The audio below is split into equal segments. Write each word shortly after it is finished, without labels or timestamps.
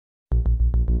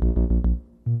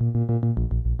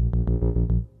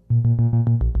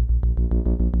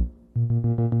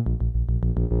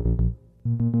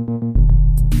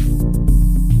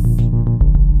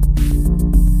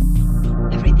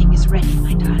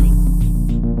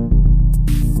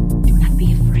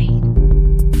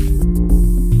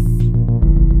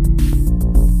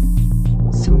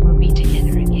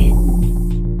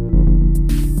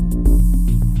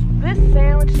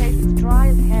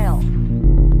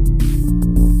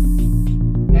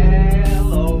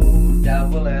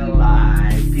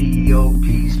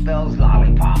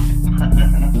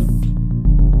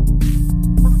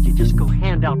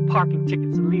out parking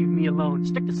tickets and leave me alone.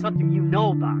 Stick to something you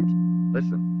know about.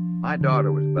 Listen, my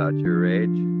daughter was about your age.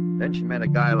 Then she met a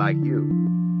guy like you.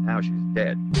 Now she's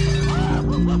dead.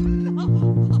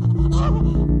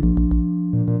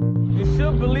 You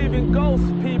should believe in ghosts,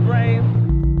 P-Brain.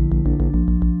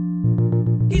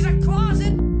 He's a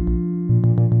closet.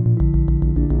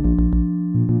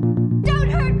 Don't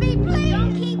hurt me, please.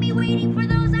 Don't keep me waiting for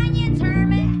those onions,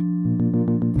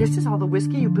 Herman. This is all the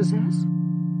whiskey you possess?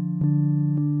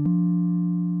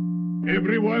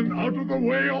 Everyone out of the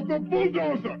way of the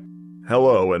bulldozer!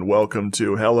 Hello and welcome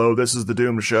to Hello, This is the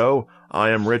Doom Show.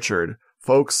 I am Richard.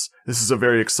 Folks, this is a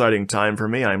very exciting time for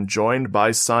me. I'm joined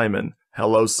by Simon.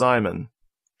 Hello, Simon.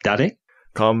 Daddy?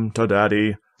 Come to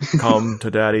Daddy. Come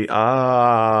to Daddy.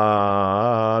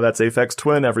 Ah, that's Aphex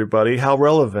Twin, everybody. How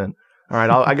relevant. All right,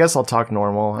 I guess I'll talk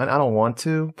normal. I don't want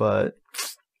to, but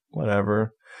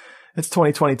whatever. It's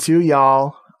 2022,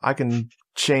 y'all. I can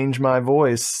change my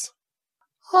voice.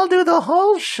 I'll do the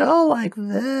whole show like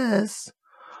this.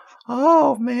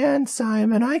 Oh, man,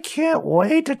 Simon, I can't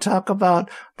wait to talk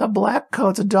about the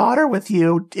Blackcoat's daughter with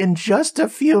you in just a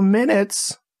few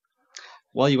minutes.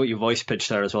 While you got your voice pitched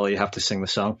there as well, you have to sing the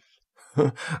song.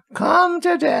 Come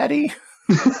to Daddy.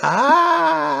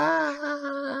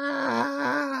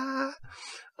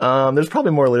 There's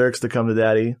probably more lyrics to Come to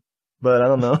Daddy, but I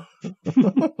don't know.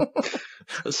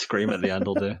 A scream at the end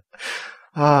will do.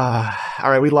 All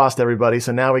right, we lost everybody,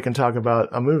 so now we can talk about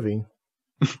a movie.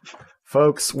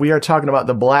 Folks, we are talking about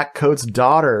The Blackcoat's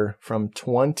Daughter from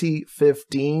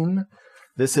 2015.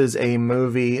 This is a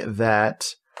movie that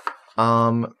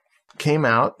came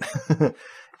out,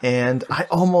 and I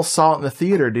almost saw it in the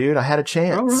theater, dude. I had a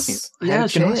chance. Oh, right. Yeah, I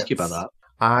was going to ask you about that.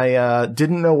 I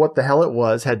didn't know what the hell it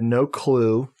was, had no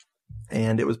clue,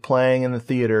 and it was playing in the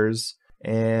theaters,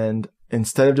 and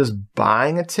instead of just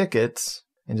buying a ticket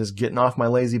and just getting off my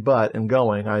lazy butt and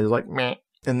going, I was like, meh.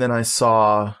 And then I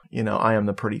saw, I Am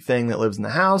the Pretty Thing That Lives in the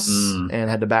House and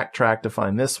had to backtrack to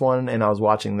find this one. And I was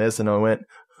watching this and I went,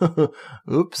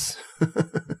 oops.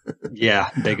 Yeah,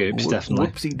 big oops, definitely.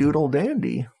 Whoopsie doodle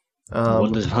dandy.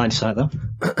 Wonders of hindsight, though.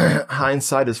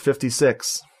 Hindsight is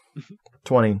 56.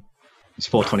 20. It's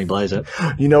 420 blaze it.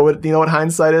 You know what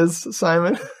hindsight is,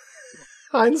 Simon?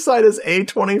 Hindsight is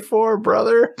A24,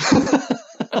 brother.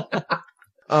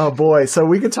 Oh boy, so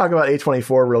we could talk about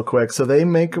A24 real quick. So they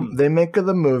make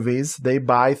the movies, they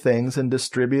buy things and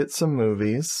distribute some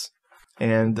movies.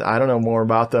 And I don't know more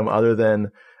about them other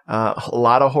than a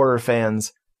lot of horror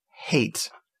fans hate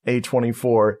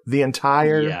A24. The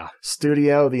entire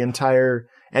studio,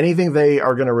 anything they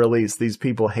are going to release, these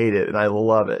people hate it, and I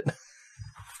love it.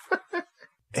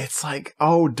 It's like,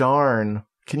 oh darn.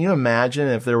 Can you imagine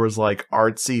if there was like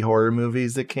artsy horror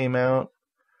movies that came out?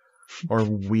 Or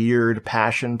weird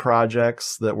passion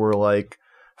projects that were like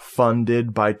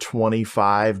funded by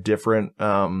 25 different,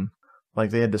 like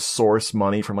they had to source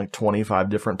money from like 25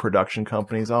 different production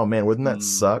companies. Oh man, wouldn't that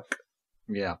suck?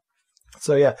 Yeah.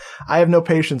 So yeah, I have no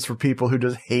patience for people who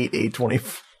just hate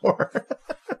A24.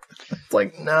 It's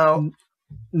like, no.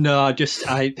 No,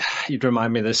 you'd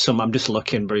remind me I'm just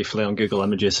looking briefly on Google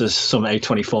Images, there's some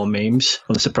A24 memes,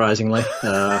 unsurprisingly.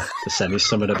 To send me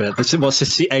some of a bit. What's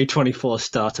this, the A24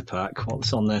 starter pack?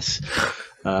 What's on this?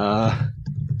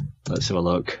 Let's have a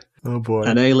look. Oh boy.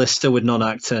 An A-lister with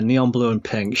non-actor, neon blue and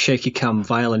pink, shaky cam,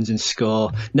 violins and score.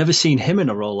 Never seen him in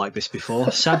a role like this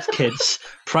before. Sad kids,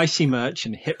 pricey merch,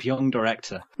 and hip young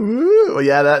director. Ooh,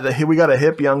 yeah, we got a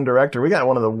hip young director. We got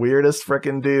one of the weirdest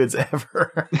freaking dudes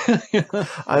ever.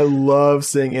 I love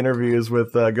seeing interviews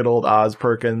with good old Oz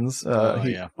Perkins,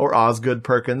 or Osgood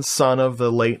Perkins, son of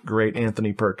the late great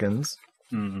Anthony Perkins.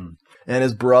 Mm-hmm. And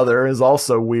his brother is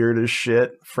also weird as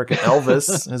shit. Frickin'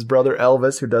 Elvis. His brother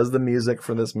Elvis, who does the music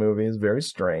for this movie, is very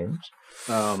strange.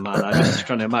 Oh, man. I'm just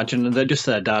trying to imagine. And they're just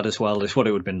their dad as well. It's what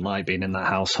it would have been like being in that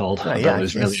household. That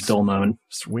was really a dull moment.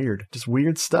 It's weird. Just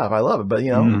weird stuff. I love it. But,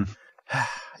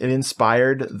 it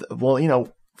inspired...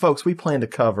 Well, folks, we plan to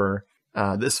cover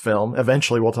this film.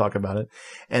 Eventually, we'll talk about it.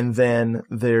 And then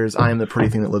there's I Am the Pretty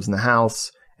Thing That Lives in the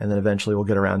House. And then eventually we'll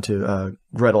get around to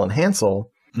Gretel and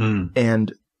Hansel.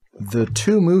 And... the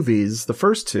two movies, the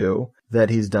first two that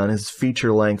he's done, his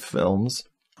feature-length films,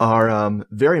 are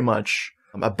very much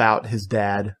about his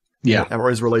dad. Yeah. Or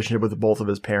his relationship with both of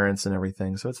his parents and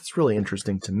everything. So it's really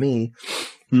interesting to me.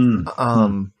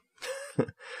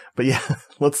 But yeah,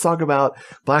 let's talk about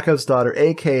Blackcoat's Daughter,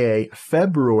 a.k.a.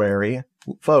 February.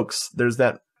 Folks, there's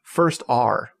that first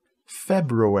R.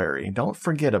 February. Don't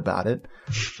forget about it.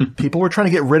 People were trying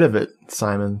to get rid of it,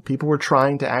 Simon. People were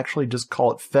trying to actually just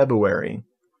call it February.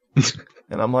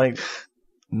 And I'm like,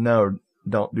 no,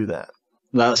 don't do that.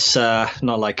 That's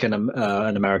not like an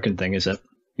American thing, is it?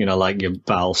 like your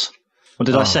vowels. What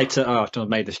did I say to? I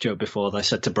made this joke before. I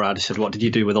said to Brad, I said, "What did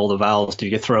you do with all the vowels?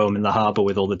 Did you throw them in the harbour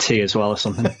with all the tea as well, or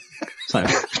something?" It's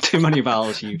like, too many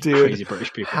vowels, you crazy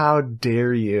British people. How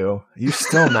dare you? You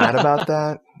still mad about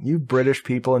that? You British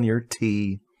people and your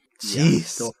tea. Jeez.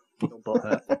 Still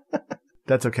butthurt.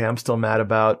 That's okay. I'm still mad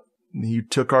about you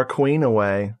took our queen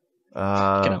away. You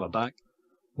can have her back.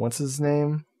 What's his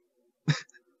name?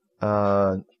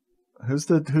 Who's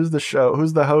the show?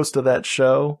 Who's the host of that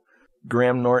show?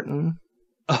 Graham Norton.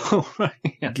 Oh, right.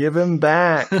 Yeah. Give him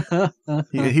back.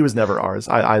 he was never ours.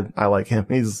 I like him.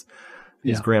 He's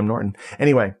Graham Norton.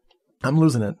 Anyway, I'm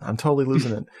losing it. I'm totally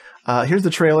losing it. Here's the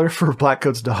trailer for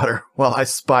Blackcoat's Daughter while I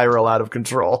spiral out of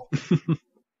control.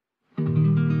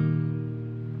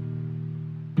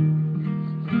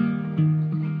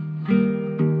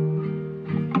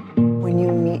 When you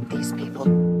meet these people,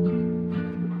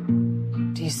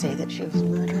 do you say that she was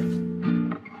murdered?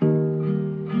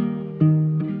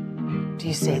 Do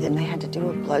you say that they had to do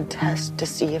a blood test to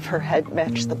see if her head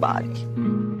matched the body?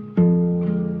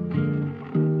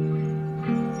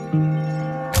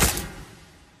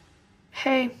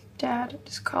 Hey, Dad,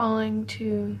 just calling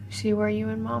to see where you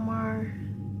and Mom are,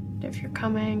 if you're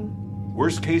coming.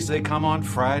 Worst case, they come on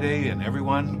Friday and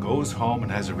everyone goes home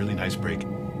and has a really nice break.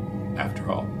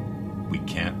 After all, we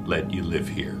can't let you live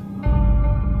here.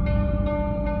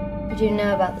 You do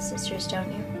know about the sisters,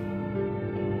 don't you?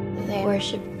 They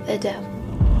worship the devil.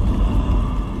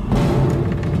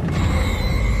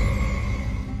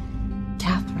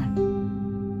 Catherine,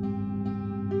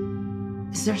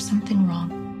 is there something wrong?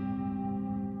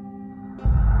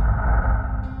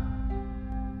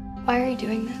 Why are you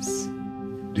doing this?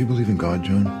 Do you believe in God,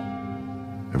 Joan?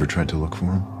 Ever tried to look for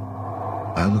him?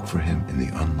 I look for him in the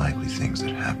unlikely things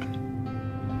that happen.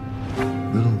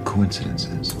 Little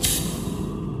coincidences.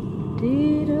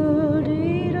 Diddle,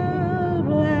 diddle,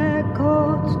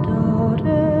 Blackcoat's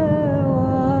daughter,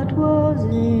 what was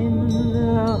in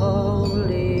the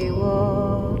holy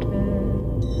water?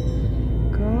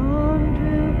 Gone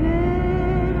to bed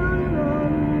on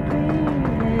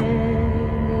wandering bed,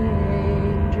 the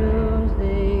angels,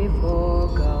 they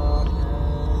forgot her.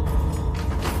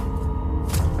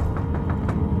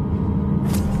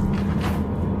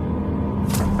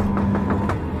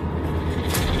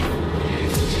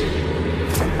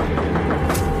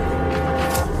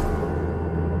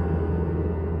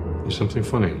 Something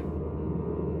funny.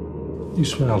 You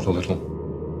smiled a little.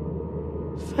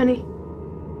 Funny?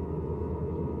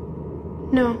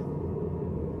 No.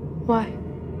 Why?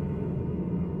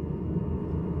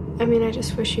 I mean, I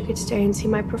just wish you could stay and see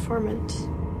my performance.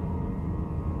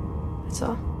 That's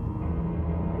all.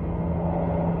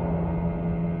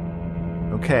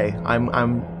 Okay,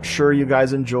 I'm sure you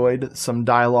guys enjoyed some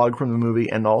dialogue from the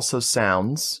movie and also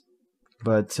sounds,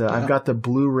 but I've got the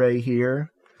Blu-ray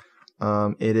here.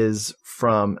 It is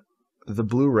from the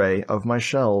Blu-ray of my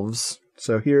shelves.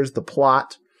 So here's the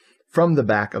plot from the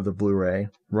back of the Blu-ray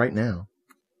right now.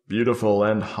 Beautiful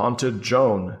and haunted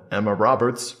Joan, Emma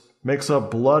Roberts, makes a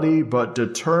bloody but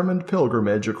determined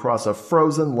pilgrimage across a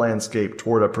frozen landscape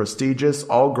toward a prestigious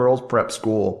all-girls prep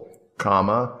school,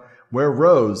 where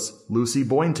Rose, Lucy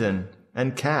Boynton,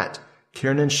 and Kat,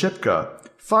 Kiernan Shipka,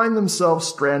 find themselves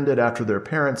stranded after their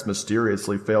parents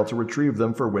mysteriously fail to retrieve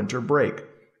them for winter break.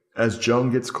 As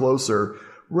Joan gets closer,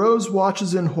 Rose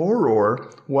watches in horror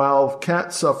while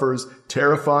Kat suffers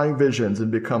terrifying visions and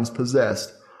becomes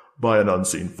possessed by an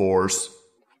unseen force.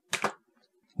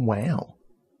 Wow.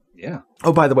 Yeah.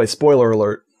 Oh, by the way, spoiler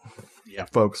alert. Yeah.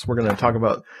 Folks, we're going to talk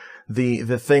about the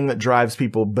thing that drives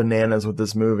people bananas with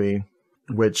this movie,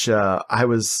 which I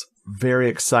was very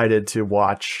excited to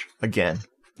watch again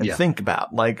and think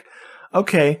about. Like,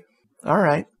 okay, all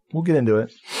right, we'll get into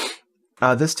it.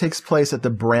 This takes place at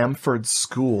the Bramford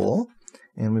School,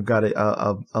 and we've got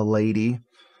a lady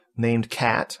named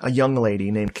Kat, a young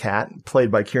lady named Kat, played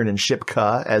by Kiernan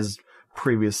Shipka, as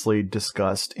previously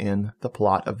discussed in the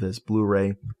plot of this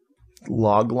Blu-ray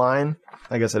log line.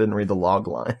 I guess I didn't read the log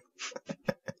line.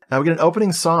 Now we get an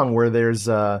opening song where there's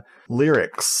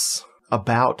lyrics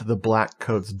about the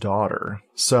Blackcoat's daughter.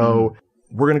 So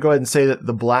we're going to go ahead and say that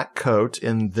the Blackcoat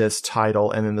in this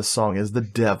title and in the song is the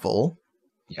devil.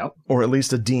 Yep. Or at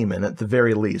least a demon, at the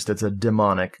very least. It's a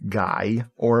demonic guy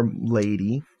or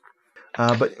lady.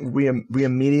 But we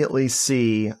immediately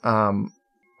see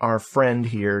our friend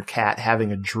here, Kat,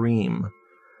 having a dream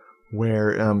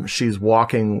where she's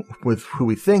walking with who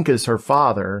we think is her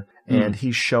father, and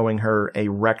he's showing her a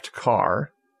wrecked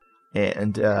car.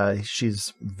 And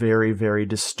she's very, very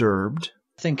disturbed.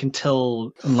 think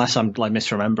unless I'm like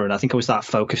misremembering, I think I was that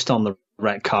focused on the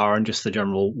wrecked car and just the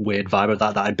general weird vibe of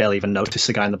that I barely even noticed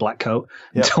the guy in the black coat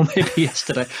until maybe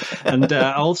yesterday. And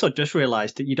I also just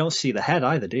realized that you don't see the head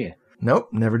either, do you? Nope,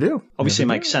 never do. Obviously,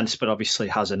 Never it makes sense, but obviously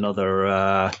has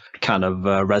another kind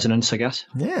of resonance, I guess.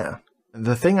 Yeah.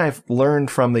 The thing I've learned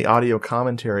from the audio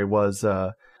commentary was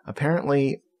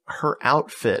apparently her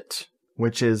outfit,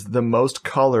 which is the most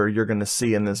color you're going to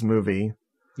see in this movie,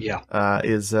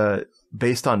 is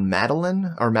based on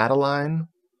Madeline.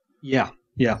 Yeah.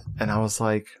 And I was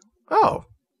like, oh,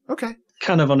 okay.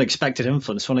 Kind of unexpected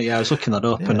influence. I was looking that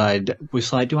up and I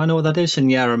was like, do I know what that is?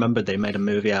 And I remembered they made a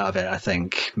movie out of it, I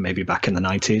think, maybe back in the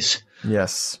 90s.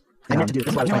 Yes. I meant to do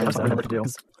this. I remember what to do.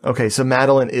 Okay, so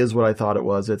Madeline is what I thought it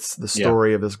was. It's the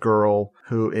story of this girl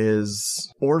who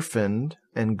is orphaned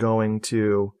and going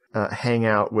to hang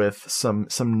out with some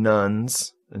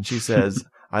nuns. And she says,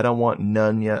 I don't want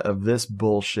none yet of this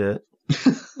bullshit.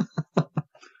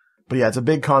 But yeah, it's a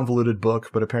big convoluted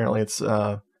book, but apparently it's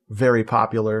very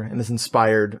popular and has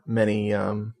inspired many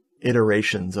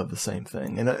iterations of the same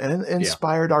thing. And it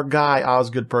inspired our guy,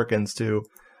 Osgood Perkins, to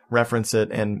reference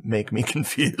it and make me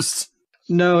confused.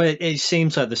 No, it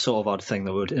seems like the sort of odd thing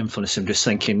that would influence him, just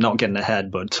thinking, not getting ahead,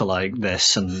 but to like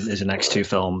this and his next two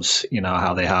films,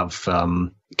 how they have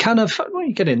kind of, well,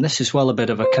 you get in this as well, a bit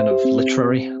of a kind of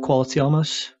literary quality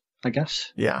almost, I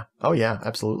guess. Yeah. Oh, yeah,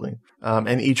 absolutely.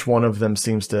 And each one of them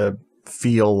seems to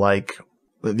feel like,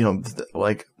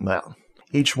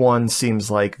 each one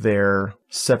seems like they're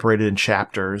separated in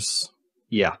chapters.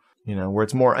 Yeah. Where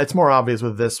it's more obvious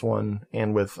with this one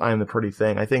and with I Am the Pretty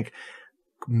Thing. I think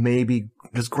maybe,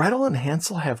 does Gretel and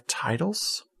Hansel have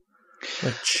titles?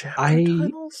 Like chapter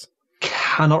titles?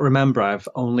 Cannot remember. I've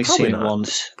only Probably seen not. it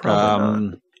once.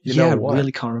 Probably not. I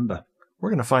really can't remember. We're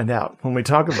going to find out when we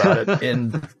talk about it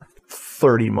in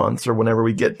 30 months or whenever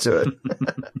we get to it.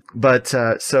 But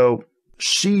so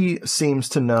she seems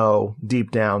to know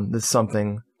deep down that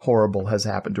something horrible has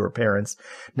happened to her parents.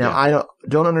 Now, I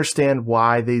don't understand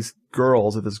why these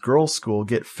girls at this girls' school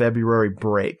get February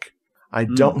break. I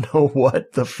don't know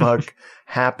what the fuck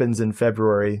happens in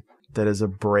February that is a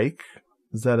break.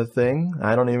 Is that a thing?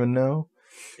 I don't even know.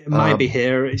 It might be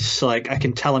here. It's like, I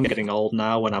can tell I'm getting old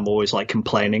now when I'm always like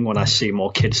complaining when I see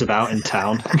more kids about in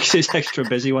town because it's extra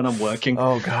busy when I'm working.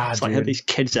 Oh, God. It's like, are these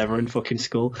kids ever in fucking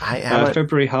school? I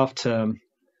February half term.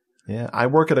 Yeah, I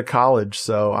work at a college,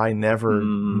 so I never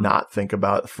not think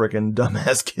about frickin'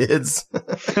 dumbass kids.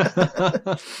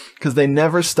 Because they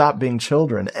never stop being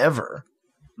children, ever.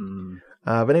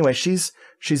 But anyway, she's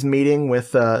meeting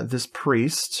with this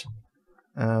priest.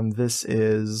 This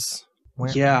is...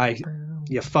 Father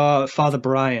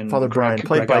Brian. Father Brian,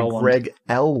 played by Greg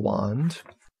Elwand.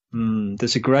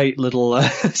 There's a great little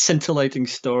scintillating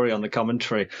story on the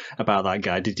commentary about that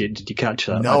guy. Did you catch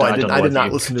that? No, I did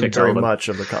not listen to very much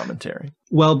of the commentary.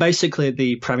 Well, basically, at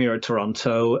the premiere of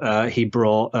Toronto, he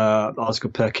brought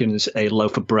Osgood Perkins a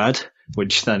loaf of bread,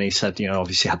 which then he said,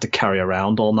 obviously had to carry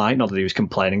around all night. Not that he was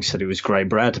complaining, said it was grey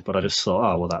bread, but I just thought,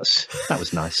 oh, well, that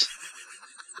was nice.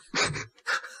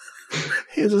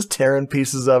 He was just tearing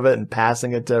pieces of it and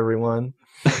passing it to everyone.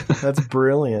 That's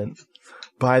brilliant.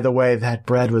 By the way, that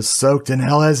bread was soaked in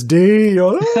LSD.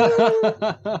 Oh!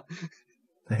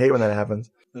 I hate when that happens.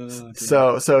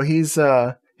 So he's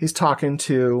talking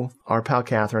to our pal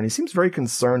Catherine. He seems very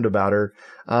concerned about her,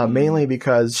 mainly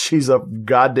because she's a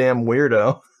goddamn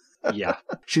weirdo. Yeah.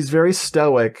 She's very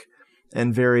stoic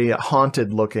and very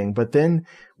haunted looking. But then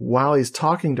while he's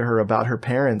talking to her about her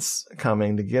parents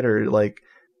coming to get her, like,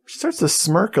 she starts to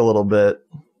smirk a little bit.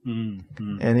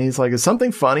 And he's like, is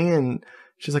something funny? And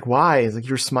she's like, why? He's like,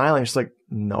 you're smiling. She's like,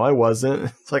 no, I wasn't.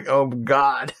 It's like, oh,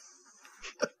 God.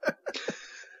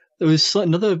 There was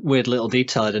another weird little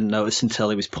detail I didn't notice until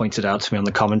it was pointed out to me on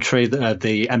the commentary,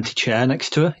 the empty chair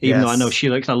next to her. Even though I know she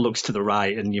kind of looks to the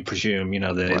right and you presume,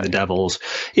 the devils.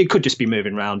 It could just be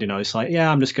moving around, It's like,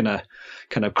 I'm just going to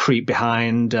kind of creep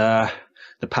behind the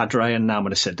padre and now I'm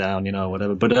going to sit down,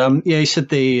 whatever. But he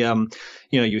said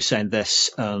you were saying this,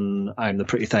 I'm the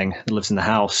pretty thing that lives in the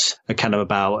house, kind of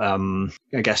about,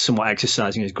 I guess, somewhat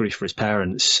exercising his grief for his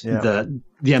parents. Yeah.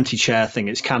 The empty chair thing,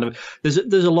 it's kind of, there's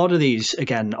a lot of these,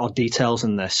 again, odd details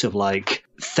in this of like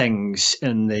things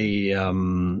in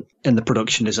the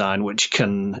production design, which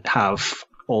can have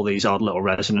all these odd little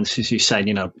resonances. You're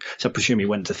saying, so I presume you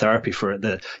went to therapy for it,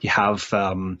 that you have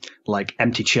like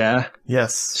empty chair.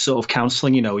 Yes. Sort of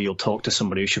counseling, you'll talk to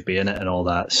somebody who should be in it and all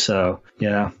that. So,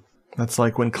 yeah. That's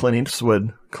like when Clint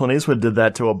Eastwood did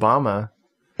that to Obama.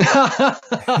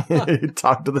 He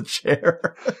talked to the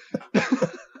chair.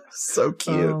 So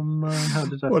cute. Oh man, how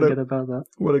did I What forget about that?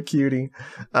 What a cutie.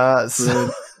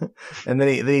 And then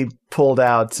he pulled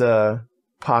out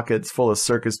pockets full of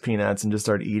circus peanuts and just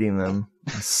started eating them,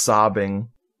 sobbing.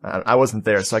 I wasn't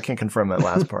there, so I can't confirm that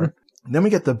last part. Then we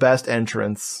get the best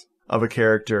entrance of a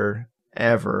character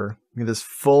ever. We get this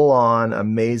full-on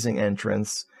amazing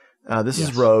entrance. This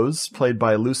is Rose, played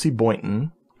by Lucy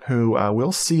Boynton, who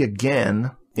we'll see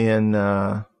again in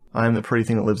I Am the Pretty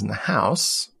Thing That Lives in the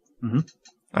House. Mm-hmm.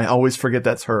 I always forget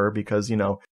that's her because,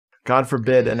 God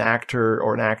forbid an actor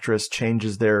or an actress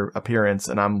changes their appearance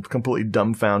and I'm completely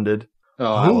dumbfounded.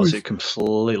 Oh, it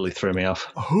completely threw me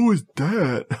off. Who is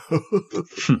that?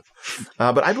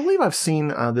 But I believe I've seen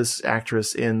this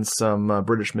actress in some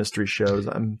British mystery shows.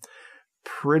 I'm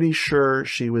pretty sure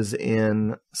she was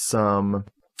in some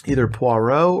either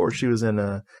Poirot or she was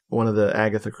in one of the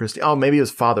Agatha Christie. Oh, maybe it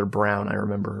was Father Brown. I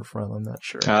remember her from. I'm not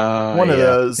sure. One of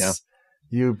those. Yeah.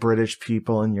 You British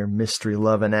people and your mystery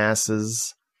loving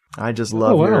asses. I just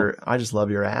love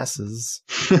your asses.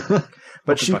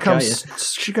 But she comes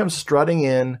strutting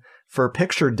in for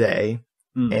picture day,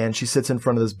 and she sits in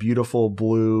front of this beautiful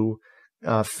blue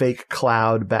fake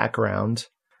cloud background,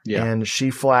 and she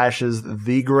flashes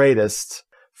the greatest,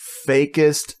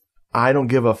 fakest, I don't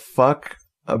give a fuck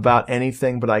about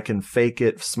anything, but I can fake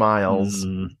it smiles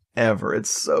ever.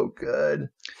 It's so good.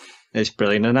 It's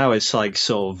brilliant. And now it's like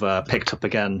sort of picked up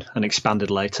again and expanded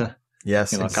later.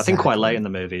 Yes, exactly. I think quite late in the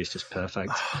movie. It's just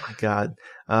perfect. Oh, my God.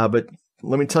 But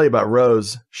let me tell you about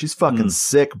Rose. She's fucking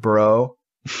sick, bro.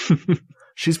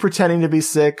 She's pretending to be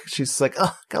sick. She's like,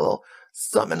 oh, got a little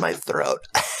something in my throat.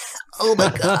 Oh, my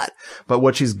God. But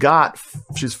what she's got,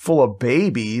 she's full of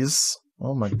babies.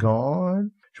 Oh, my God.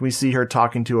 We see her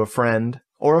talking to a friend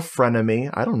or a frenemy.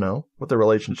 I don't know what the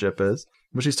relationship is.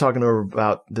 But she's talking to her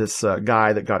about this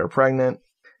guy that got her pregnant.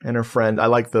 And her friend, I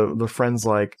like the friend's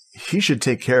like, he should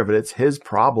take care of it. It's his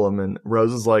problem. And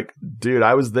Rose is like, dude,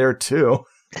 I was there too.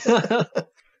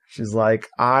 She's like,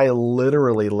 I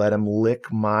literally let him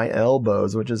lick my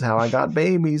elbows, which is how I got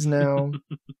babies now.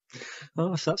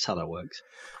 Oh, so that's how that works.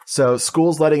 So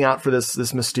school's letting out for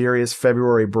this mysterious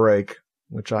February break,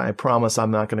 which I promise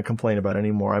I'm not going to complain about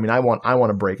anymore. I mean, I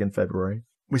want a break in February.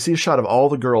 We see a shot of all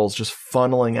the girls just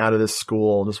funneling out of this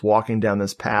school, just walking down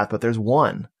this path. But there's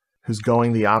one who's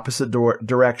going the opposite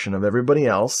direction of everybody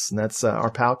else. And that's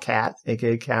our pal Kat,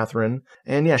 a.k.a. Catherine.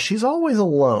 And yeah, she's always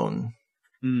alone.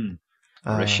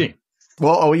 Or is she?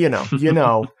 Well, you know.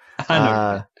 I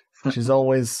know. She's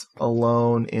always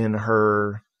alone in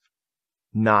her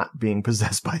not being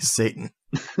possessed by Satan.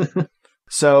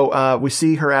 So we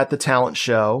see her at the talent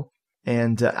show.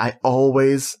 And I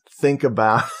always think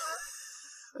about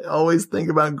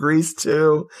Grease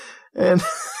too. And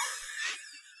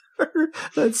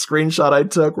that screenshot I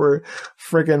took where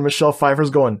freaking Michelle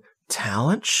Pfeiffer's going,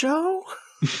 talent show?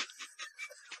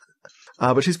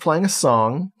 But she's playing a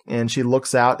song, and she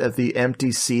looks out at the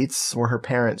empty seats where her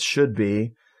parents should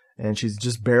be, and she's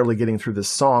just barely getting through this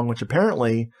song, which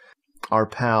apparently our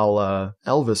pal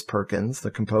Elvis Perkins, the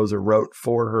composer, wrote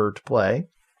for her to play.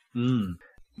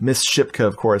 Miss Shipka,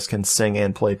 of course, can sing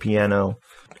and play piano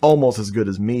almost as good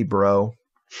as me, bro.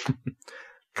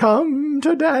 Come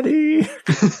to daddy,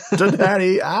 to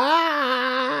daddy.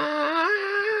 I'm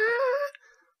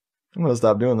going to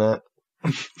stop doing that.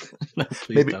 No,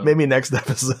 maybe next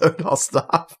episode I'll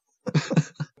stop.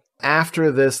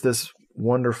 After this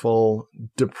wonderful,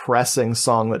 depressing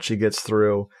song that she gets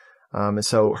through,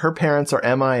 so her parents are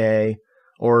MIA,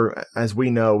 or as we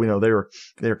know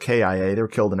they're KIA. They were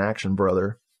killed in action,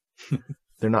 brother.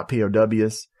 They're not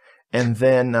POWs. And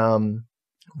then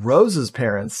Rose's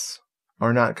parents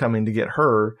are not coming to get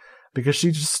her because she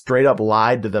just straight up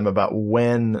lied to them about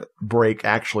when break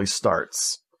actually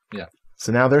starts. Yeah.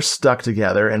 So now they're stuck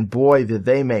together, and boy, did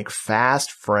they make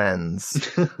fast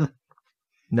friends.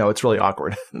 No, it's really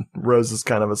awkward. Rose is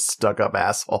kind of a stuck-up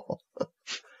asshole.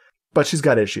 But she's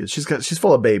got issues. She's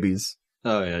full of babies.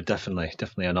 Oh yeah, definitely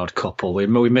an odd couple. We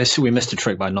missed a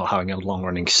trick by not having a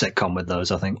long-running sitcom with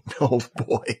those, I think. Oh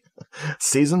boy.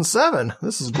 Season 7.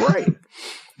 This is great.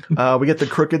 We get the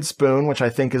Crooked Spoon, which I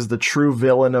think is the true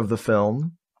villain of the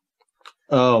film.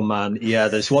 Oh man, yeah.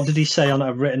 What did he say on?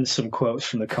 I've written some quotes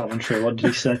from the commentary. What did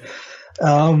he say?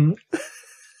 I'll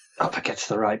get to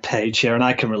the right page here, and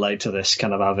I can relate to this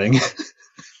kind of having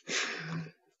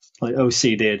like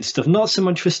OCD and stuff. Not so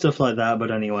much for stuff like that,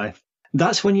 but anyway.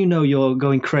 That's when you know you're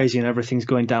going crazy and everything's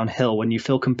going downhill, when you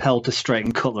feel compelled to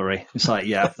straighten cutlery. It's like,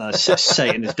 yeah,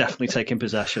 Satan is definitely taking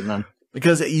possession then.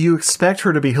 Because you expect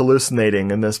her to be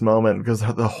hallucinating in this moment because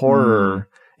the horror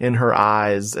in her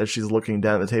eyes as she's looking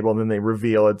down at the table, and then they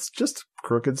reveal it's just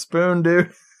Crooked Spoon,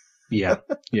 dude. Yeah,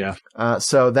 yeah.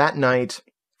 So that night,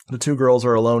 the two girls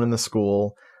are alone in the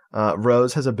school.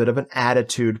 Rose has a bit of an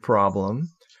attitude problem.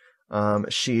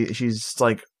 She's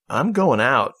like, I'm going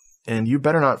out, and you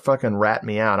better not fucking rat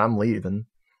me out. I'm leaving.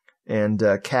 And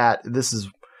Kat, this is,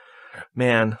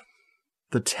 man,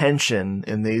 the tension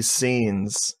in these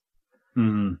scenes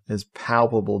is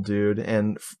palpable, dude.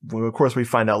 And of course, we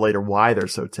find out later why they're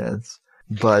so tense.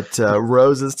 But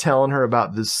Rose is telling her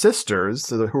about the sisters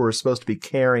who are supposed to be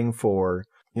caring for,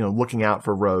 looking out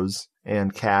for Rose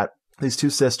and Kat. These two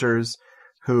sisters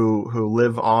who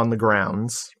live on the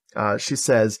grounds. She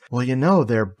says, well,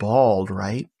 they're bald,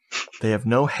 right? They have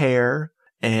no hair,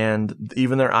 and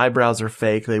even their eyebrows are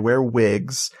fake. They wear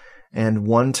wigs. And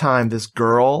one time, this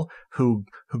girl who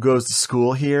goes to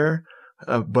school here,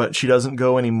 but she doesn't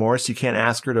go anymore, so you can't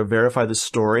ask her to verify the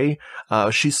story.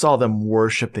 She saw them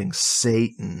worshiping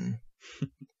Satan.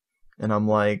 And I'm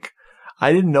like,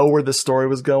 I didn't know where the story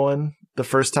was going. The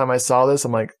first time I saw this,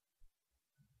 I'm like,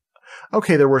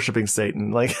 okay, they're worshiping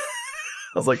Satan. Like,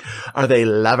 I was like, are they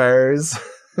lovers?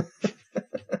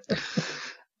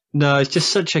 No, it's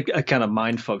just such a kind of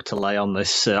mindfuck to lay on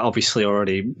this obviously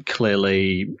already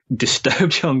clearly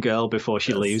disturbed young girl before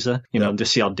she leaves her.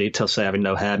 Just the odd details, say having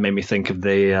no hair, made me think of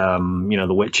the,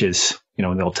 the witches,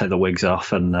 when they all take the wigs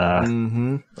off and...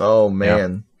 Oh,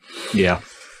 man. Yeah.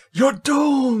 You're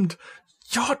doomed!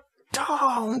 You're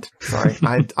doomed! Sorry,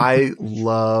 I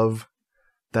love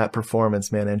that performance,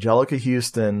 man. Angelica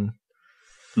Houston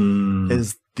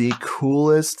is the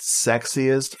coolest,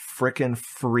 sexiest frickin'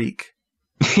 freak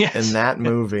in that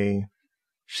movie.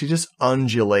 She just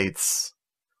undulates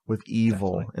with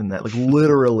evil in that. Like,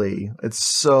 literally, it's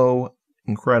so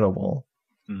incredible.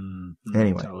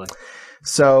 Anyway, totally.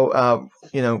 So,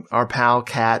 our pal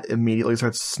Kat immediately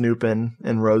starts snooping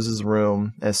in Rose's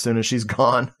room as soon as she's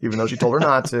gone, even though she told her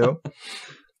not to.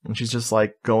 And she's just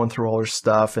like going through all her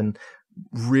stuff and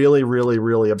really, really,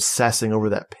 really obsessing over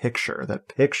that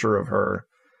picture of her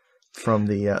from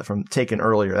from taken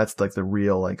earlier. That's like the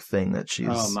real thing that she's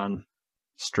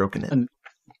stroking it.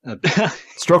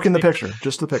 Stroking the picture,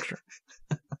 just the picture.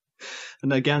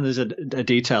 And again, there's a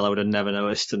detail I would have never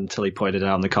noticed until he pointed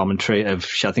out in the commentary of,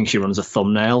 I think she runs a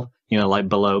thumbnail, like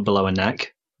below her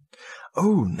neck.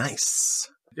 Oh, nice.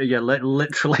 Yeah,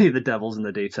 literally the devil's in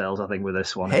the details, I think, with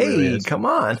this one. Hey, really come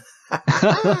on.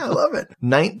 I love it.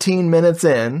 19 minutes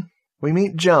in, we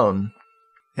meet Joan.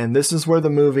 And this is where the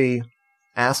movie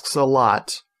asks a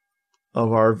lot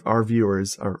of our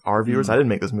viewers. Our viewers? I didn't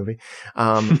make this movie.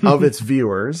 Of its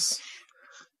viewers.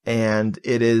 And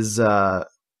it is...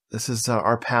 this is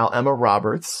our pal Emma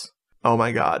Roberts. Oh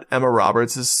my God. Emma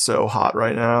Roberts is so hot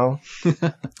right now.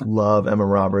 Love Emma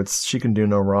Roberts. She can do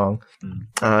no wrong.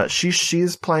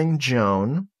 She's playing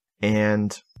Joan,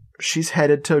 and she's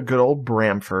headed to good old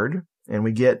Bramford, and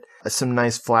we get some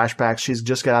nice flashbacks. She's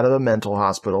just got out of a mental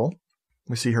hospital.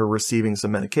 We see her receiving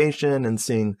some medication and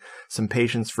seeing some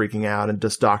patients freaking out and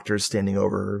just doctors standing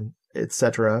over her,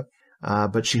 etc.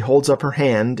 But she holds up her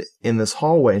hand in this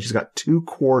hallway, and she's got 2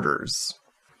 quarters.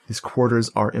 These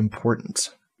quarters are important.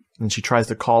 And she tries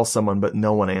to call someone, but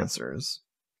no one answers.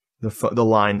 The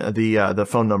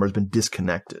phone number has been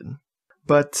disconnected.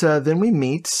 But then we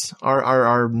meet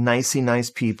our nicey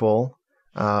nice people,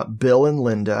 Bill and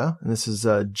Linda. And this is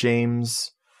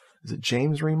James. Is it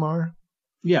James Remar?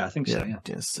 Yeah, I think so.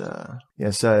 Yeah.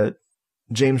 Yes.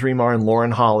 James Remar and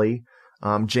Lauren Holly.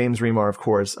 James Remar, of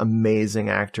course, amazing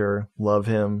actor. Love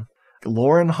him.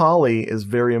 Lauren Holly is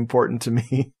very important to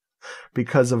me.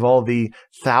 Because of all the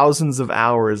thousands of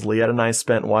hours Leanne and I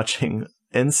spent watching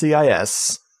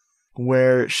NCIS,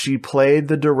 where she played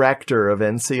the director of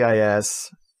NCIS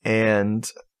and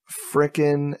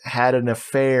frickin' had an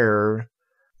affair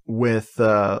with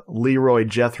Leroy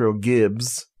Jethro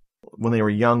Gibbs when they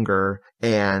were younger,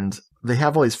 and they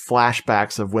have all these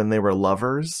flashbacks of when they were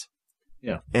lovers.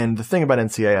 Yeah. And the thing about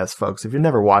NCIS, folks, if you've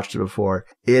never watched it before,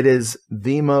 it is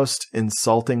the most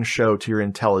insulting show to your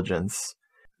intelligence.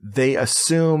 They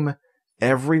assume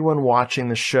everyone watching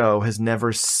the show has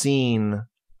never seen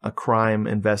a crime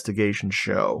investigation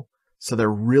show. So they're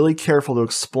really careful to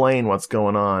explain what's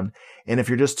going on. And if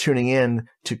you're just tuning in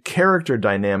to character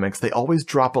dynamics, they always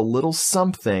drop a little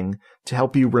something to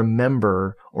help you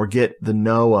remember or get the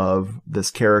know of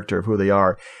this character, of who they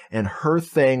are. And her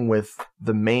thing with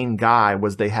the main guy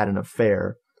was they had an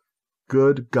affair.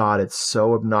 Good God, it's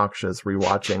so obnoxious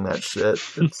rewatching that shit.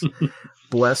 It's,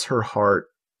 bless her heart.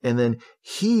 And then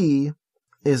he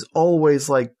is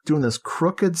always doing this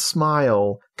crooked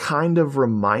smile, kind of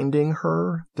reminding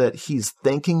her that he's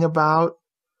thinking about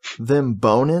them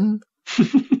boning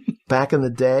back in the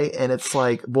day. And it's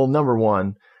well, number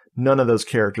one, none of those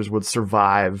characters would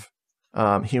survive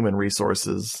human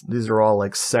resources. These are all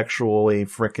like sexually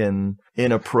frickin'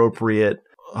 inappropriate.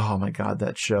 Oh my God,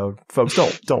 that show. Folks,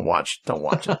 don't watch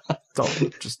it.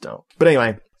 Don't. But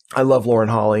anyway, I love Lauren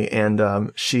Holly,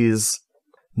 and she's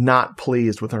not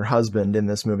pleased with her husband in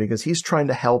this movie because he's trying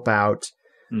to help out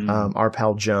our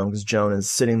pal Joan, because Joan is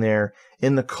sitting there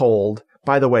in the cold.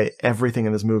 By the way, everything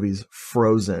in this movie is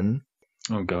frozen.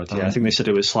 Oh God, yeah. I think they said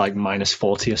it was like minus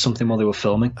 40 or something while they were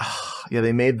filming. Yeah,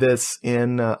 they made this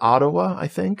in Ottawa, I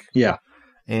think. Yeah.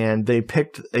 And they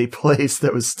picked a place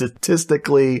that was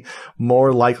statistically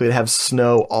more likely to have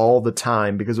snow all the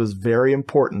time because it was very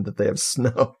important that they have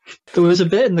snow. There was a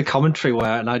bit in the commentary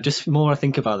where, and I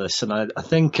think about this, and I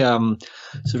think I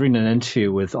was reading an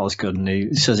interview with Osgood, and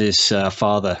he says his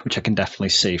father, which I can definitely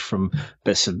see from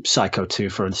bits of Psycho 2,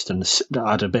 for instance,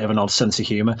 had a bit of an odd sense of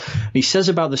humour. And he says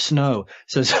about the snow,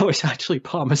 says, oh, it's actually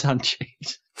Parmesan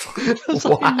cheese.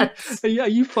 What? Like, are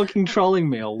you fucking trolling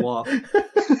me or what?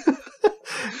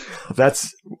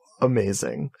 That's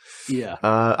amazing. Yeah.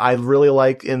 I really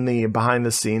like in the behind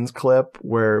the scenes clip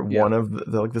where one of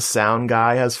the sound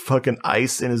guy has fucking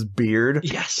ice in his beard.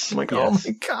 Yes. I'm like, oh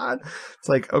my God. It's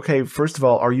like, okay, first of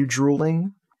all, are you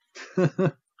drooling?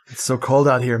 It's so cold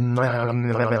out here.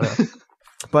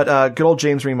 But good old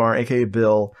James Remar, aka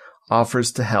Bill,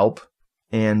 offers to help,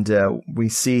 and we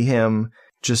see him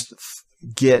just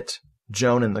get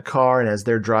Joan in the car, and as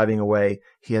they're driving away,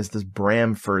 he has this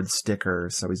Bramford sticker,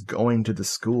 so he's going to the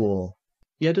school.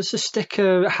 Yeah, does the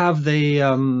sticker have the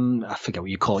I forget what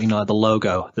you call it, the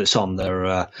logo that's on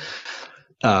their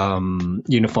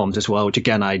uniforms as well, which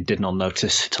again I did not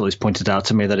notice till it was pointed out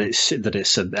to me that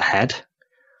it's a head,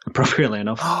 appropriately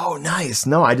enough. Oh, nice.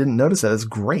 No, I didn't notice that. That's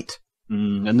great.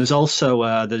 And there's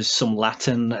also there's some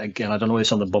Latin, again, I don't know if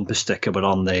it's on the bumper sticker, but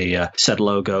on the said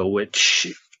logo, which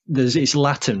it's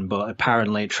Latin, but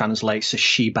apparently it translates as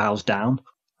 "she bows down."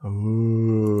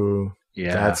 Ooh,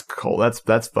 yeah, that's cool. That's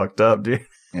fucked up, dude.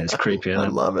 Yeah, it's creepy. I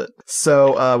love it.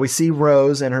 So we see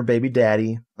Rose and her baby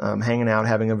daddy hanging out,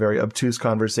 having a very obtuse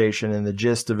conversation, and the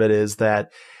gist of it is that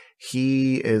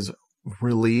he is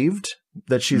relieved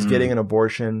that she's getting an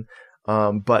abortion,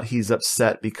 but he's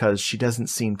upset because she doesn't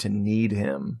seem to need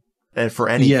him and for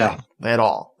anything at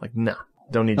all. Like, no,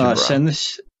 don't need you, bro. So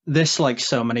this like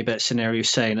so many bit scenarios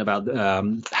saying about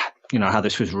how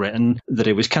this was written, that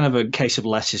it was kind of a case of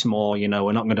less is more. We're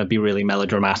not going to be really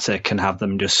melodramatic and have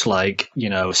them just like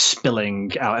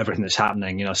spilling out everything that's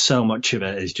happening. So much of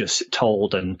it is just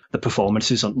told, and the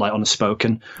performance is like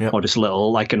unspoken or just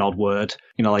little like an odd word.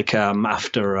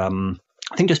 After I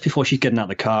think just before she's getting out of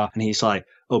the car, and he's like,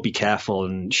 "Oh, be careful,"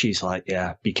 and she's like,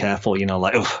 "Yeah, be careful."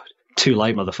 Like, "Oh, too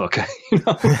late, motherfucker."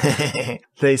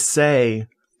 They say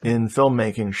in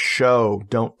filmmaking, show,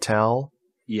 don't tell.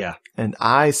 Yeah. And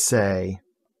I say,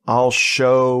 I'll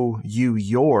show you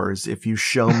yours if you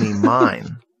show me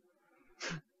mine.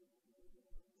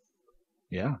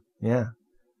 Yeah. Yeah.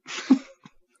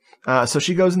 So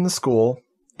she goes in the school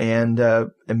and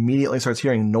immediately starts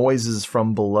hearing noises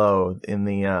from below in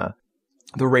the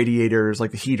radiators, like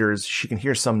the heaters. She can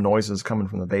hear some noises coming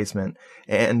from the basement.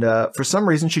 And for some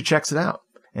reason, she checks it out.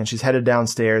 And she's headed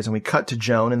downstairs, and we cut to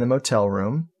Joan in the motel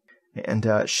room.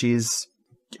 And she's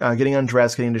getting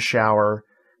undressed, taking a shower,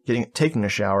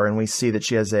 and we see that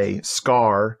she has a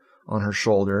scar on her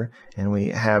shoulder, and we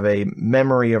have a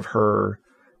memory of her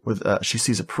with she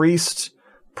sees a priest,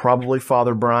 probably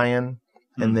Father Brian,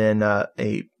 and then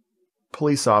a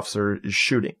police officer is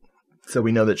shooting. So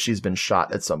we know that she's been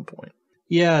shot at some point.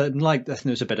 Yeah, like I think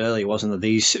it was a bit earlier, wasn't there?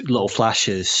 These little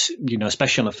flashes,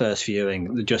 especially on the first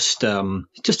viewing, they're just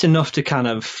enough to kind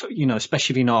of,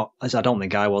 especially if you're not, as I don't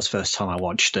think I was first time I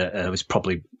watched it. I was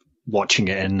probably watching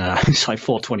it in it's like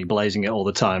 420 blazing it all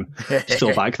the time,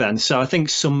 still back then. So I think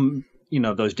some,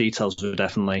 those details were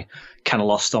definitely kind of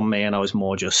lost on me, and I was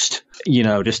more just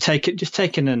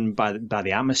taken in by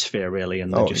the atmosphere really,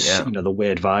 and the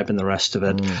weird vibe and the rest of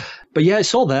it. But yeah,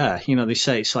 it's all there. They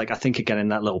say it's like, I think again in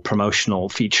that little promotional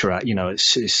featurette,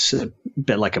 it's a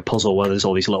bit like a puzzle where there's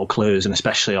all these little clues, and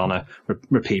especially on a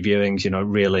repeat viewings,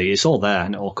 really it's all there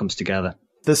and it all comes together.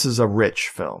 This is a rich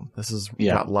film. This has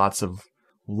got lots of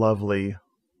lovely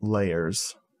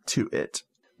layers to it.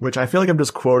 Which I feel like I'm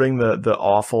just quoting the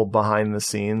awful behind the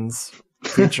scenes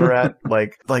featurette.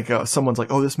 like someone's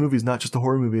like, "Oh, this movie's not just a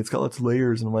horror movie; it's got lots of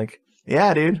layers." And I'm like,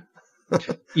 "Yeah, dude."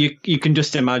 You can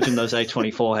just imagine those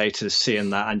A24 haters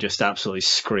seeing that and just absolutely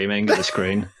screaming at the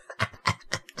screen.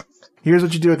 Here's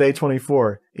what you do with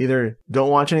A24: either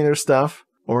don't watch any of their stuff,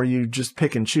 or you just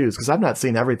pick and choose. Because I've not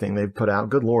seen everything they've put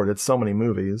out. Good Lord, it's so many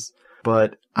movies.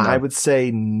 But I would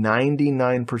say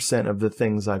 99% of the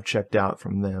things I've checked out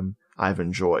from them, I've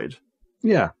enjoyed.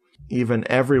 Yeah. even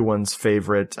everyone's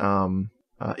favorite,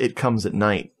 It Comes at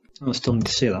Night. I still need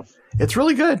to see that. It's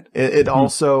really good. It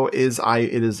also is.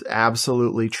 It is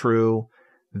absolutely true.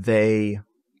 They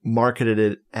marketed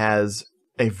it as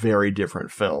a very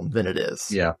different film than it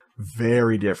is. Yeah,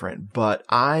 very different. But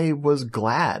I was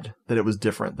glad that it was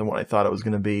different than what I thought it was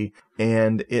going to be,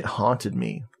 and it haunted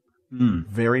me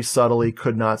very subtly.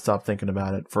 Could not stop thinking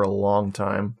about it for a long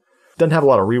time. Doesn't have a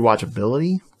lot of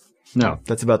rewatchability. No,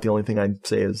 that's about the only thing I'd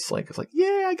say is like, it's like,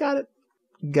 yeah, I got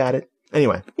it.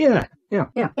 Anyway, yeah.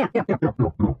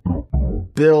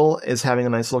 Bill is having a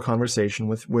nice little conversation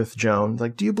with Joan.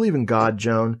 Like, do you believe in God,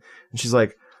 Joan? And she's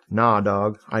like, nah,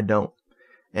 dog, I don't.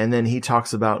 And then he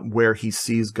talks about where he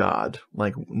sees God,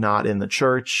 like not in the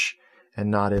church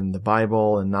and not in the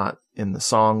Bible and not in the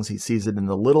songs. He sees it in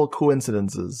the little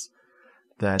coincidences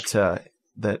that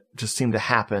just seem to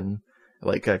happen,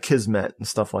 like kismet and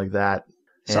stuff like that.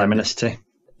 Simonicity.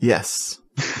 Yes.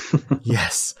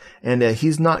 Yes. And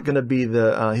he's not going to be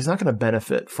he's not going to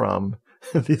benefit from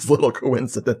these little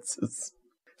coincidences.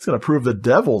 He's going to prove the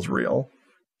devil's real.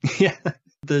 Yeah.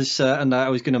 There's, and I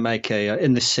was going to make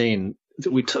in this scene,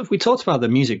 we talked about the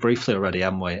music briefly already,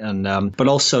 haven't we? And but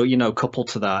also, coupled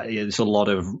to that, there's a lot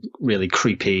of really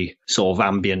creepy sort of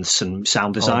ambience and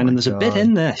sound design, and there's a bit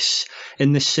in this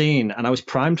scene, and I was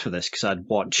primed for this because I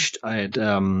had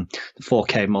the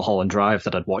 4K Mulholland Drive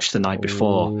that I'd watched the night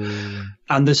before,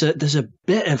 and there's a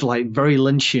bit of like very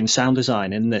Lynchian sound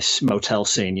design in this motel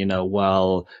scene,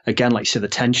 while again, like, see the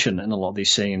tension in a lot of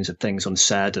these scenes and things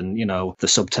unsaid, and the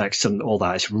subtext and all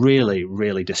that. It's really,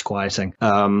 really disquieting.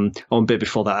 One bit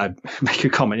before that, I make a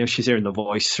comment. She's hearing the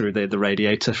voice through the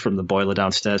radiator from the boiler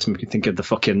downstairs, and we can think of the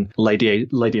fucking lady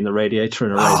in the radiator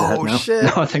in a razor head now. Shit.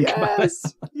 Now I think about it.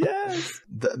 Yes.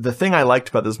 The thing I liked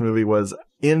about this movie was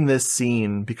in this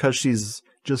scene, because she's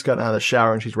just gotten out of the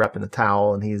shower and she's wrapping a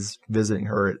towel and he's visiting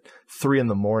her at 3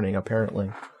 a.m,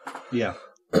 apparently. Yeah.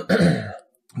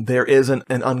 There is an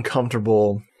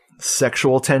uncomfortable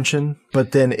sexual tension,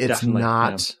 but then it's Definitely,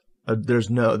 not,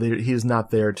 he's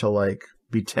not there to like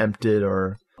be tempted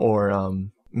or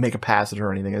make a pass at her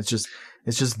or anything. It's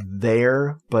just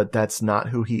there, but that's not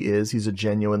who he is. He's a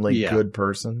genuinely good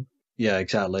person. Yeah,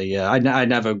 exactly. Yeah, I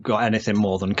never got anything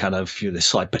more than kind of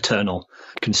this like paternal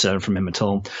concern from him at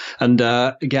all. And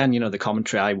again, the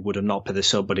commentary, I would have not put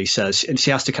this up, but he says, and she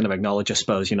has to kind of acknowledge, I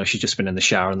suppose, she's just been in the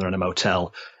shower and they're in a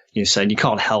motel. You're saying you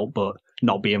can't help but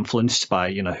not be influenced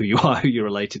by who you are, who you're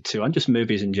related to, and just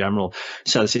movies in general.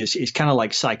 So it's kind of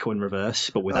like Psycho in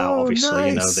reverse, but without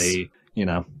obviously nice.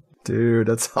 Dude,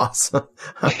 that's awesome.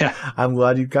 Yeah. I'm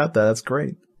glad you got that. That's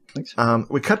great. Thanks.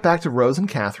 We cut back to Rose and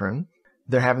Catherine.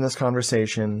 They're having this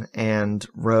conversation, and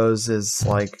Rose is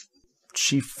like,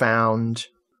 she found...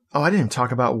 Oh, I didn't even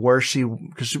talk about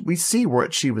because we see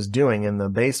what she was doing in the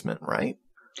basement, right?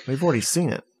 We've already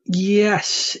seen it.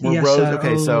 Yes. Rose,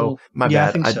 okay, so my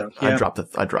bad. I dropped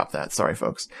that. Sorry,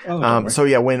 folks. So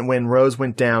yeah, when Rose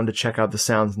went down to check out the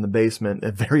sounds in the basement,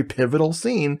 a very pivotal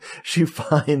scene, she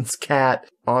finds Kat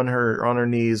on her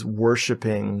knees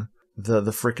worshiping the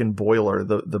frickin' boiler.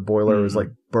 The boiler was like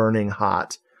burning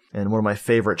hot. And one of my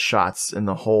favorite shots in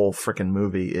the whole frickin'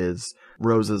 movie is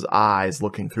Rose's eyes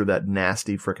looking through that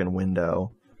nasty frickin'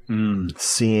 window,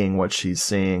 seeing what she's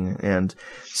seeing. And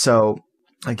so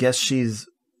I guess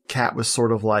Kat was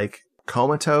sort of like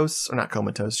comatose, or not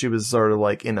comatose. She was sort of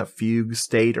like in a fugue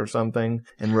state or something,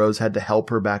 and Rose had to help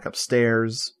her back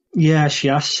upstairs. Yeah, she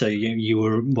asked, so you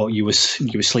were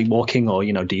sleepwalking, or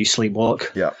do you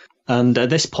sleepwalk? Yeah. And at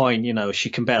this point, she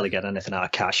can barely get anything out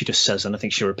of Kat. She just says, and I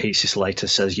think she repeats this later,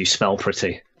 says, "You smell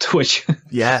pretty." To which,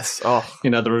 yes,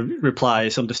 the reply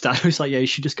is understandable. It's like, yeah, you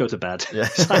should just go to bed. Yeah.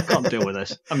 I can't deal with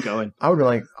this. I'm going. I would be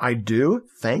like, I do?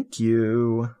 Thank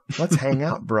you. Let's hang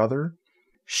out, brother.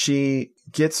 She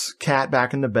gets Kat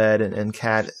back into bed, and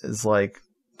Kat is like,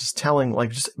 just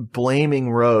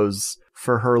blaming Rose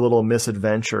for her little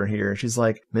misadventure here. She's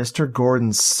like, Mr.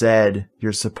 Gordon said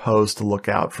you're supposed to look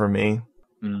out for me.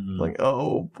 Mm-hmm. Like,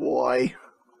 oh boy.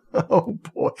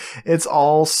 It's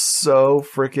all so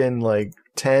freaking like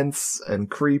tense and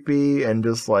creepy and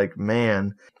just like,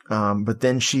 man. But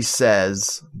then she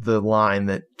says the line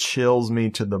that chills me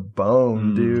to the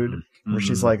bone, dude, where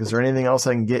she's like, is there anything else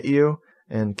I can get you?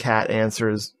 And Kat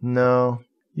answers, no,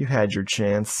 you had your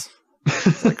chance.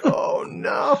 It's like, oh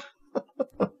no.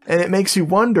 And it makes you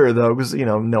wonder though, because,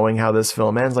 knowing how this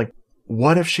film ends, like,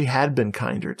 what if she had been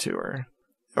kinder to her?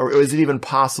 Or is it even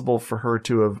possible for her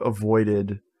to have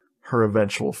avoided her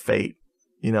eventual fate?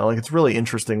 It's really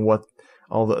interesting what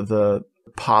all the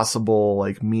possible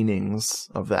like meanings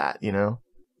of that,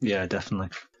 Yeah, definitely.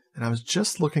 And I was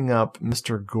just looking up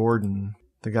Mr. Gordon,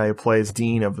 the guy who plays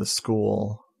dean of the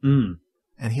school. Mm.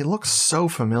 And he looks so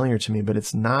familiar to me, but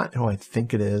it's not who I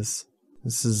think it is.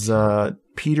 This is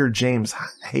Peter James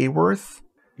Hayworth.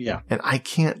 Yeah. And I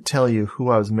can't tell you who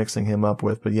I was mixing him up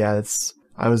with, but yeah,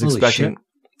 I was Holy expecting shit.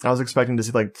 I was expecting to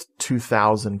see like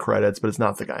 2,000 credits, but it's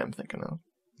not the guy I'm thinking of.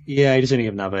 Yeah, he doesn't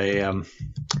even have a.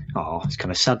 It's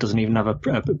kind of sad. Doesn't even have a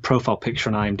profile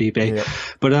picture on IMDb. Yep.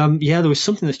 But there was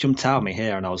something that's jumped out at me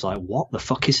here, and I was like, "What the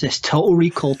fuck is this?" Total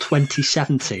Recall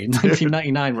 2017,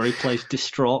 1999, where he plays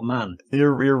distraught man.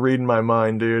 You're reading my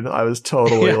mind, dude. I was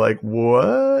totally like,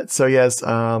 "What?" So yes,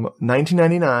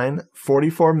 1999,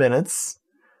 44 minutes.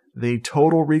 The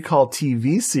Total Recall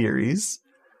TV series.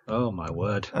 Oh my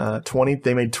word!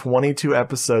 They made 22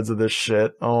 episodes of this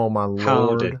shit. Oh my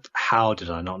lord! How did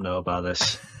I not know about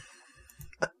this?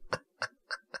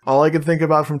 All I could think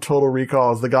about from Total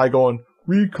Recall is the guy going,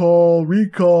 "Recall,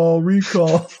 recall,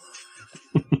 recall."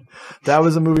 That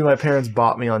was a movie my parents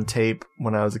bought me on tape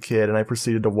when I was a kid, and I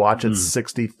proceeded to watch it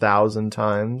 60,000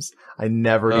 times. I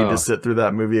never need to sit through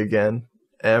that movie again,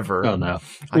 ever. Oh no!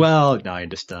 I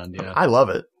understand. Yeah, I love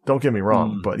it. Don't get me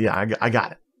wrong, but yeah, I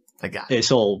got it.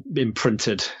 It's all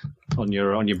imprinted on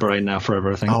your brain now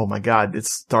forever, I think. Oh my god! It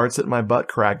starts at my butt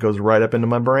crack, goes right up into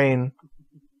my brain.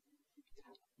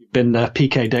 You've been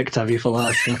PK dicked, have you, for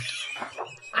life?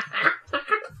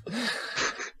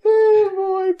 Oh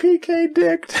boy, PK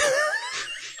dicked.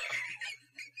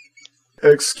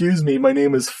 Excuse me, my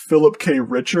name is Philip K.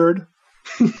 Richard.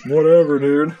 Whatever,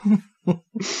 dude.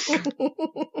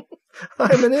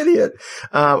 I'm an idiot.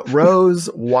 Rose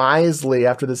wisely,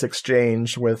 after this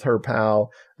exchange with her pal,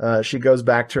 she goes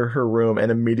back to her room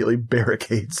and immediately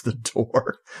barricades the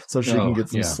door so she can get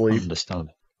some sleep. Understand.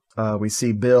 We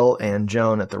see Bill and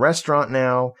Joan at the restaurant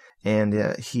now,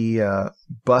 and he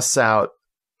busts out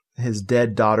his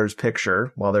dead daughter's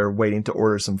picture while they're waiting to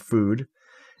order some food.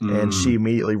 And she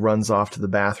immediately runs off to the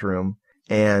bathroom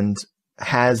and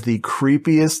has the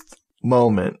creepiest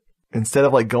moment. Instead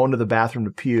of like going to the bathroom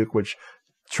to puke, which,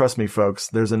 trust me, folks,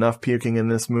 there's enough puking in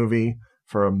this movie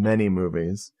for many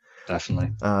movies.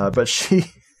 Definitely. But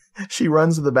she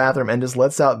runs to the bathroom and just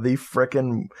lets out the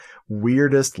frickin'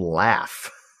 weirdest laugh.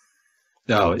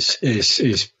 No, it's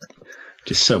just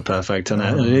so perfect, and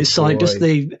it's like just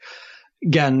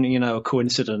again,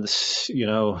 coincidence,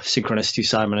 synchronicity,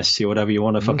 simonicity, whatever you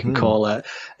want to fucking call it.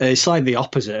 It's like the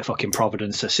opposite of fucking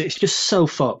providence. It's just so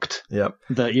fucked. Yep.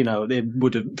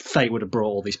 That fate would have brought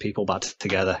all these people back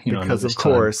together. Because of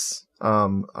course,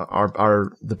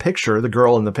 the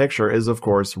girl in the picture is of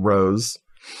course Rose.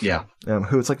 Yeah.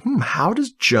 Who it's like, how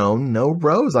does Joan know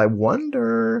Rose? I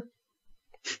wonder.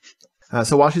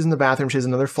 So while she's in the bathroom, she has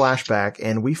another flashback,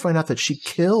 and we find out that she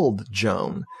killed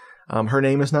Joan. Her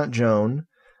name is not Joan.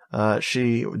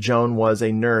 Joan was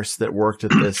a nurse that worked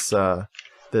at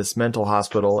this mental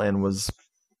hospital, and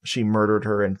she murdered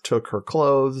her and took her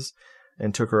clothes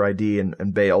and took her ID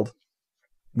and bailed.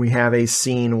 We have a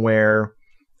scene where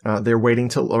they're waiting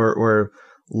where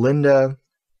Linda,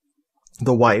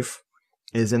 the wife,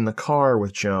 is in the car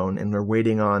with Joan, and they're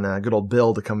waiting on good old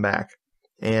Bill to come back.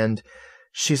 And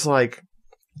she's like,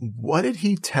 "What did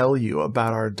he tell you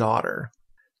about our daughter?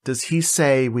 Does he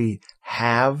say we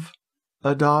have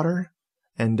a daughter?"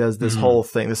 And does this whole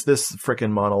thing, this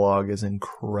freaking monologue is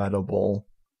incredible.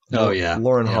 Oh, yeah.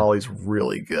 Lauren Holly's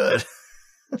really good.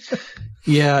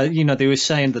 Yeah, they were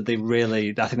saying that I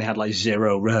think they had like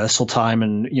zero rehearsal time,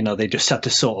 and they just had to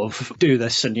sort of do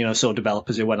this and sort of develop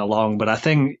as it went along. But I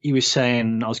think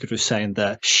Osgood was saying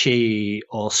that she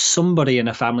or somebody in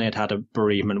her family had a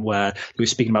bereavement where he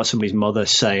was speaking about somebody's mother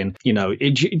saying,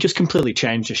 it just completely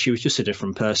changed her. She was just a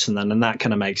different person then, and that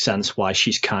kind of makes sense why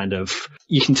she's kind of,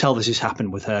 you can tell this has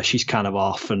happened with her. She's kind of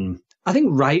off, and I think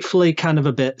rightfully kind of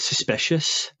a bit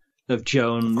suspicious of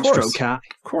Joan Stroke Cat,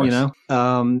 Of course.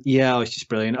 Yeah, it was just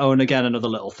brilliant. Oh, and again, another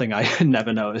little thing I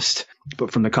never noticed,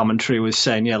 but from the commentary was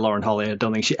saying, Lauren Holly, I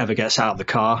don't think she ever gets out of the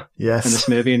car in this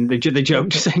movie. And they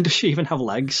joked saying, does she even have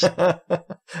legs?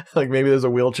 Like maybe there's a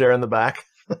wheelchair in the back.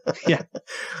 Yeah.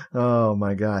 Oh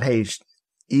my God. Hey,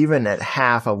 even at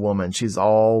half a woman, she's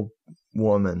all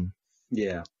woman.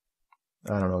 Yeah.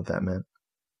 I don't know what that meant.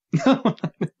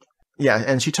 Yeah,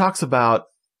 and she talks about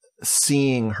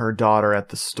seeing her daughter at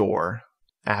the store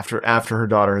after her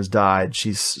daughter has died. She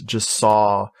just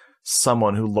saw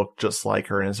someone who looked just like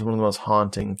her, and it's one of the most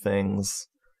haunting things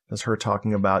is her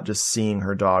talking about just seeing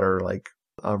her daughter, like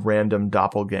a random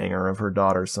doppelganger of her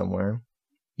daughter somewhere.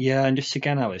 Yeah, and just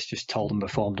again how it's just told and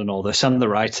performed and all this, and the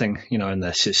writing, in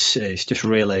this is just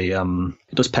really it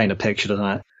does paint a picture, doesn't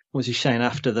it? What was he saying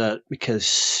after that?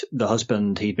 Because the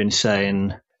husband, he'd been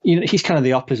saying, he's kind of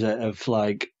the opposite of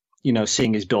like,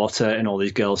 seeing his daughter and all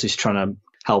these girls, he's trying to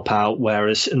help out.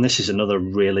 Whereas, and this is another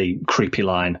really creepy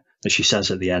line that she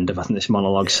says at the end of, I think, this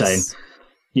monologue, saying,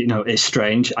 it's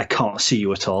strange, I can't see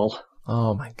you at all.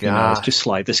 Oh my god! It's just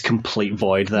like this complete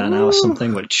void there now, or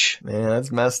something. Which, man,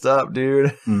 that's messed up,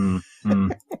 dude.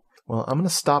 Well, I'm gonna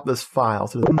stop this file.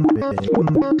 When you're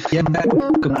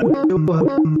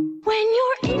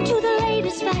into the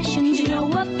latest fashions, you know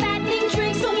what fattening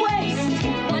drinks are waste.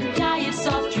 But diet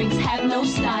soft drinks have no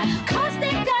style, 'cause they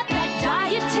got that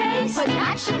diet taste. But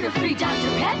not sugar-free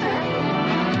Dr. Pepper.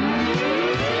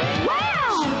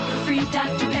 Wow! Sugar-free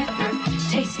Dr. Pepper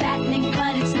tastes fattening,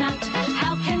 but it's not.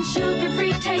 How can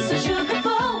sugar-free taste so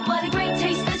sugarful? What a great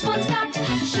taste this one's got.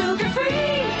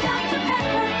 Sugar-free Dr.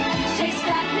 Pepper tastes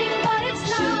fattening, but it's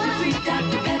not. Sugar-free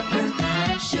Dr.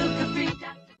 Pepper. Sugar-free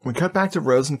Dr. We cut back to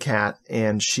Rose and Kat,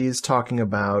 and she's talking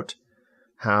about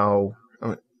how...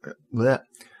 oh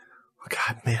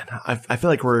God, man, I feel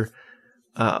like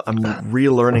I'm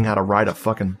relearning how to ride a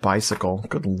fucking bicycle.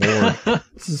 Good lord.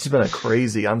 This has been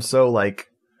crazy. I'm so,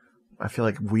 I feel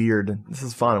like weird. This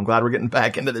is fun. I'm glad we're getting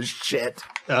back into this shit.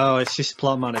 Oh, it's just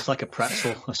plot, man. It's like a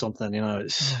pretzel or something,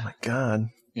 It's... Oh my god.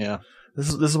 Yeah.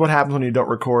 This is what happens when you don't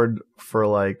record for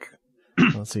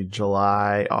let's see,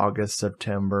 July, August,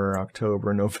 September,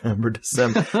 October, November,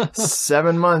 December.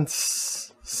 7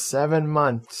 months. 7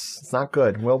 months. It's not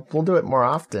good. We'll do it more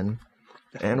often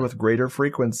and with greater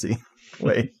frequency.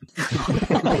 Wait.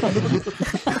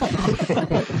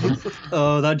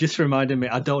 Oh, that just reminded me,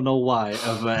 I don't know why,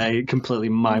 of a completely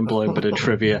mind-blowing bit of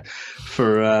trivia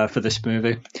for this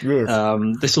movie. Yes.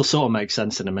 This will sort of make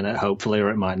sense in a minute, hopefully, or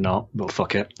it might not, but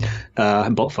fuck it.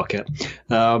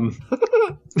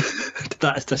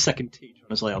 That's the second T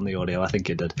translate on the audio, I think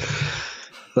it did.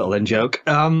 Little in joke.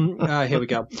 Here we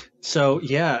go. So,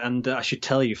 yeah, and I should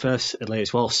tell you firstly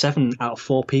as well, 7 out of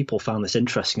 4 people found this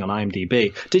interesting on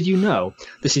IMDb. Did you know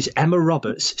this is Emma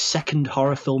Roberts' second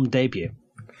horror film debut?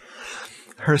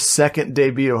 Her second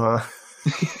debut, huh?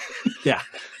 Yeah.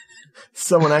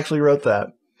 Someone actually wrote that.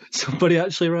 Somebody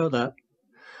actually wrote that.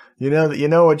 You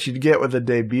know what you'd get with a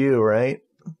debut, right?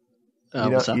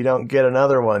 You don't get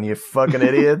another one, you fucking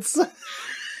idiots.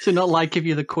 So not like if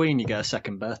you're the Queen, you get a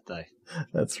second birthday.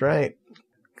 That's right.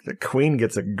 The Queen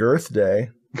gets a girth day.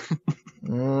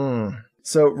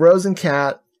 So Rose and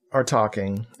Kat are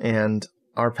talking, and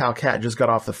our pal Kat just got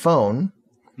off the phone,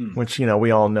 which,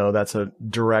 we all know that's a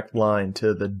direct line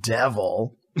to the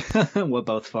devil. We're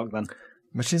both fucked then.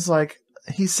 But she's like,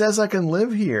 he says I can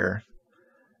live here.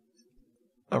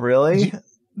 Oh, really?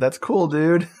 That's cool,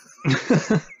 dude.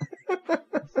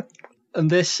 And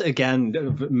this,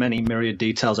 again, many myriad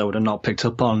details I would have not picked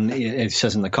up on. It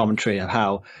says in the commentary of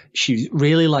how she's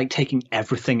really taking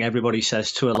everything everybody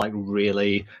says to her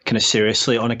really kind of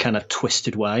seriously on a kind of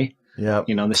twisted way. Yeah,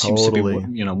 this seems to be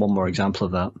one more example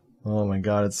of that. Oh my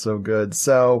god, it's so good.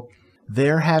 So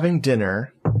they're having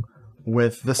dinner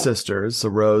with the sisters. So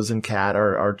Rose and Kat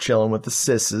are chilling with the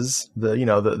sisses,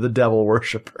 the devil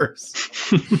worshippers.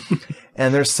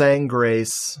 And they're saying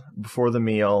grace before the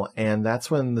meal, and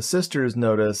that's when the sisters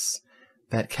notice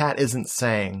that Kat isn't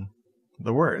saying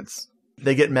the words.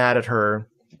 They get mad at her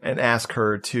and ask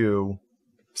her to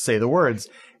say the words,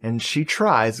 and she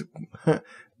tries.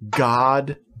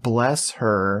 God bless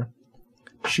her.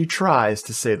 She tries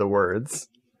to say the words,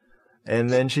 and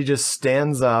then she just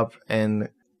stands up, and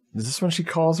is this when she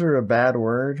calls her a bad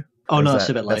word? Oh, no, that's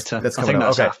a bit later. I think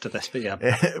that's after this, but yeah.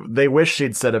 They wish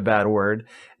she'd said a bad word.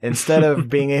 Instead of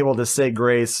being able to say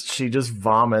grace, she just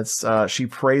vomits. She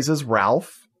praises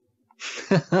Ralph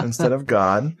instead of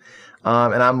God.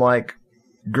 And I'm like,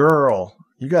 girl,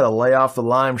 you got to lay off the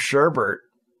lime sherbet.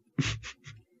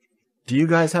 Do you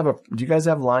guys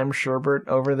have lime sherbet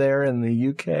over there in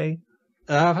the UK?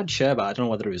 I've had sherbet. I don't know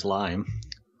whether it was lime.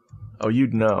 Oh,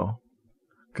 you'd know.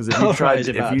 Because if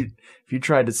you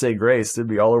tried to say grace, it'd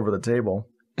be all over the table.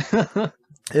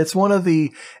 It's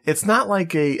it's not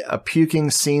like a puking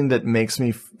scene that makes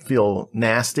me feel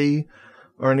nasty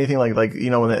or anything like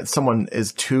when someone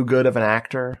is too good of an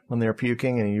actor when they're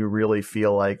puking and you really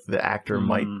feel like the actor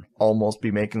might almost be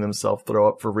making themselves throw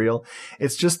up for real.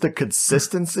 It's just the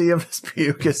consistency of his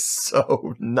puke is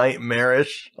so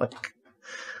nightmarish.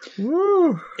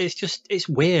 Woo. It's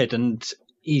weird, and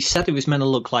he said it was meant to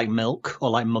look like milk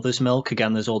or like mother's milk.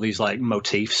 Again, there's all these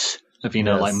motifs of,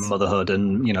 like motherhood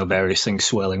and, various things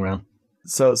swirling around.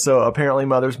 So apparently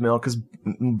mother's milk is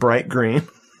bright green.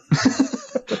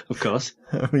 Of course.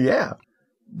 Yeah.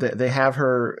 They have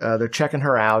her, they're checking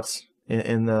her out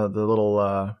in the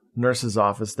little nurse's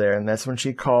office there. And that's when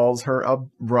she calls her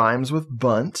rhymes with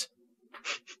bunt.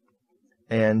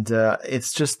 And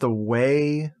it's just the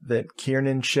way that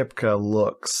Kiernan Shipka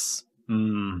looks.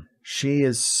 She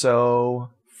is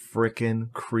so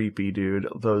freaking creepy, dude.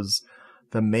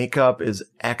 The makeup is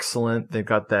excellent. They've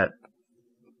got that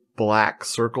black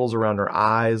circles around her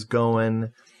eyes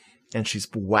going, and she's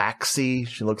waxy.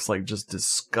 She looks like just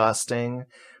disgusting,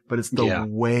 but it's the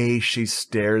way she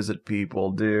stares at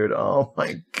people, dude. Oh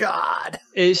my God.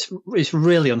 It's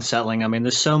really unsettling. I mean,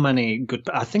 there's so many good,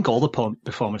 I think all the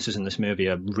performances in this movie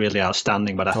are really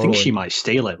outstanding, but I think she might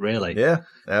steal it, really. Yeah,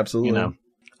 absolutely. You know,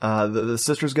 the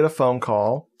sisters get a phone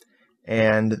call,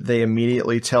 and they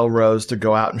immediately tell Rose to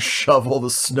go out and shovel the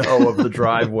snow of the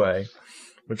driveway,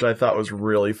 which I thought was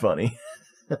really funny.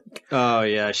 Oh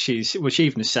yeah, she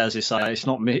even says it's like, it's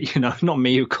not me, not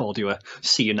me who called you.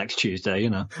 See you next Tuesday, I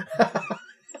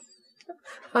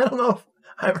don't know if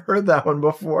I've heard that one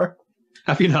before.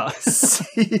 Have you not?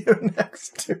 See you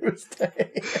next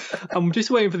Tuesday. I'm just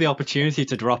waiting for the opportunity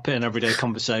to drop it in everyday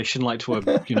conversation, like to a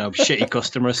shitty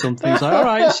customer or something. It's like, all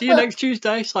right, see you next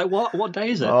Tuesday. It's like, what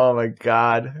day is it? Oh my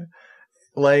God!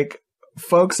 Like,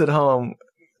 folks at home,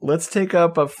 let's take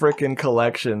up a freaking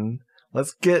collection.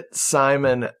 Let's get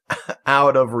Simon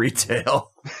out of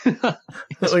retail.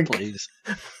 Yes, please.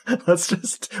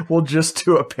 We'll just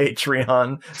do a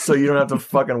Patreon so you don't have to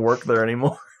fucking work there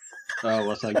anymore. Oh,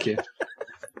 well, thank you.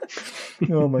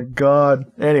 Oh my God.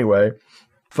 Anyway,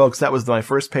 folks, that was my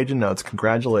first page of notes.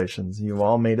 Congratulations. You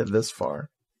all made it this far.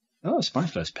 Oh, it's my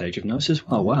first page of notes as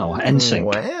well. Wow. NSYNC.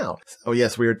 Wow. Oh,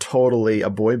 yes, we are totally a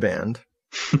boy band.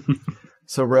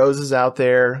 So Rose is out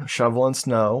there shoveling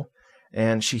snow,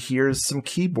 and she hears some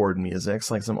keyboard music,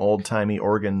 like some old-timey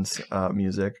organs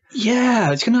music. Yeah, I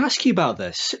was going to ask you about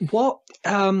this. What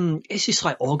is this,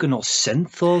 like organ or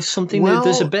synth or something? Well,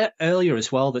 there's a bit earlier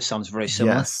as well that sounds very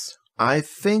similar. Yes. I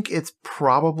think it's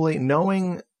probably,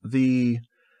 knowing the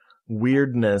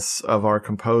weirdness of our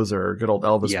composer, good old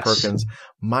Elvis Perkins,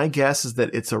 my guess is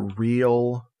that it's a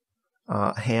real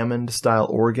Hammond-style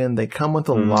organ. They come with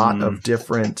a lot of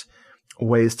different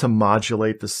ways to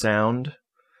modulate the sound.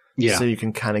 Yeah. So you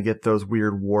can kind of get those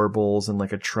weird warbles and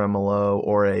like a tremolo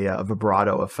or a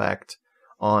vibrato effect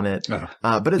on it.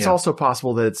 But it's also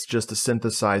possible that it's just a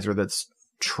synthesizer that's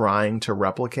trying to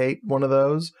replicate one of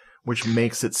those, which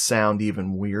makes it sound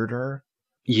even weirder.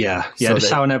 Yeah.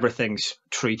 Just how everything's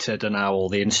treated and how all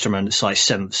the instruments, like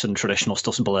synths and traditional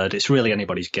stuff's blurred. It's really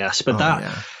anybody's guess. But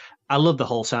I love the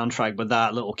whole soundtrack, but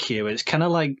that little cue, it's kind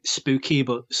of like spooky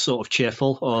but sort of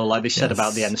cheerful. Or like they said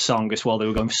about the end song as well, they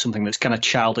were going for something that's kind of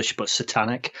childish but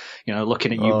satanic,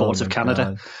 looking at you, Boards of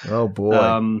Canada. God. Oh boy.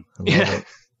 I love it.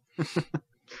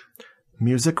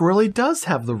 Music really does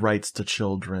have the rights to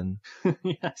children.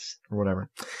 Yes. Or whatever.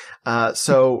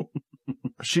 So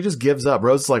she just gives up.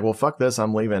 Rose is like, well, fuck this,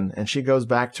 I'm leaving. And she goes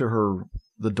back to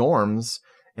the dorms,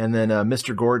 and then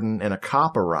Mr. Gordon and a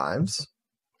cop arrives.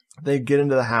 They get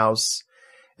into the house,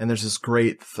 and there's this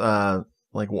great,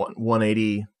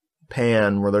 180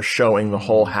 pan where they're showing the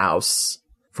whole house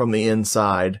from the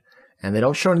inside, and they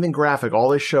don't show anything graphic. All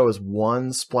they show is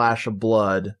one splash of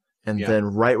blood, and then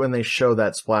right when they show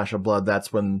that splash of blood,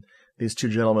 that's when these two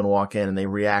gentlemen walk in and they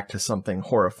react to something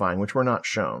horrifying, which we're not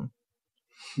shown.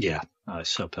 Yeah, it's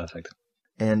so perfect.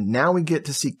 And now we get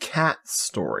to see Kat's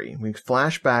story. We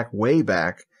flash back, way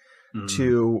back,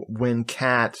 to when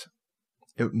Kat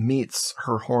meets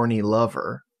her horny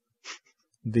lover.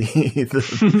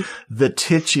 The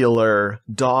titular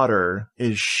daughter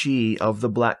is she of the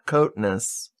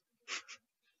Blackcoatness.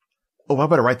 Oh, I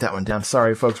better write that one down.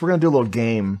 Sorry, folks. We're going to do a little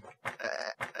game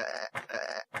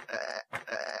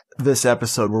this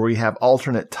episode where we have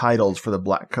alternate titles for the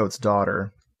Blackcoat's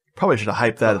daughter. Probably should have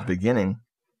hyped that at the beginning.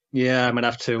 Yeah, I'm going to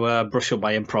have to brush up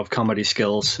my improv comedy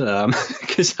skills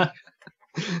because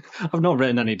I've not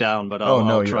written any down, but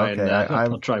I'll try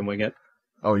I'll try and wing it.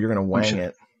 Oh, you're going to wang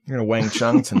it. You're going to wang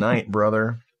Chung tonight,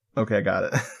 brother. Okay, I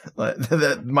got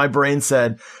it. My brain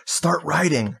said, start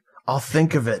writing. I'll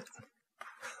think of it.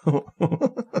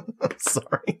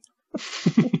 Sorry.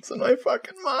 It's in my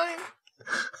fucking mind.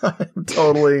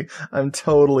 I'm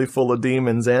totally full of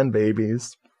demons and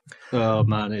babies. Oh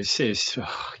man, I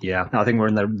think we're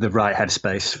in the right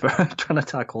headspace for trying to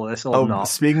tackle this or not.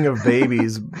 Speaking of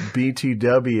babies,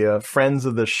 BTW, friends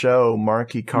of the show,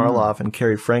 Marky Karloff and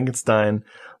Carrie Frankenstein,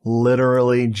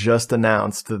 literally just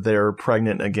announced that they're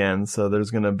pregnant again. So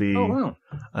there's going to be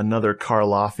another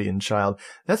Karloffian child.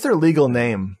 That's their legal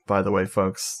name, by the way,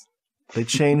 folks. They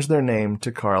changed their name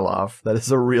to Karloff. That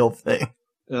is a real thing.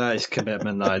 It's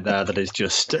commitment that is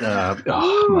just,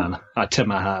 man, I tip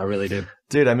my hat, I really do.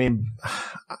 Dude, I mean,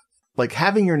 like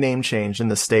having your name changed in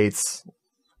the States,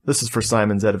 this is for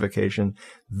Simon's edification,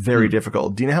 very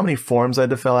difficult. Do you know how many forms I had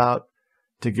to fill out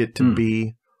to get to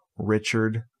be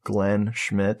Richard Glenn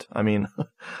Schmidt? I mean,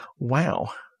 wow.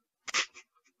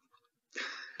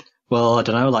 Well, I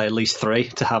don't know, like at least 3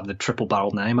 to have the triple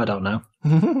barrel name. I don't know.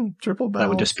 Triple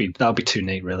barrel. That would be too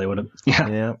neat, really, wouldn't it? Yeah.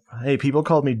 Yeah. Hey, people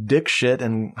called me dick shit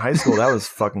in high school. That was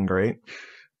fucking great.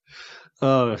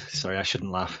 Oh, sorry, I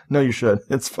shouldn't laugh. No, you should.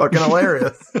 It's fucking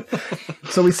hilarious.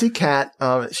 So we see Kat.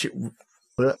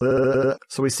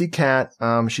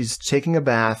 She's taking a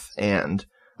bath, and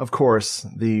of course,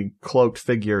 the cloaked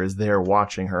figure is there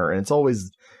watching her, and it's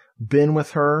always been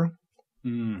with her.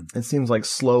 It seems like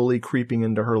slowly creeping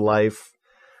into her life.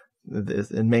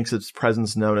 It makes its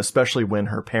presence known, especially when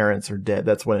her parents are dead.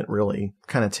 That's when it really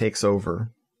kind of takes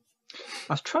over.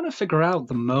 I was trying to figure out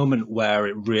the moment where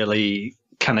it really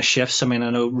kind of shifts. I mean, I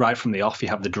know right from the off you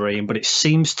have the dream, but it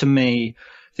seems to me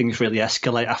things really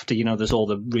escalate after, there's all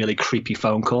the really creepy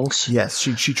phone calls. Yes,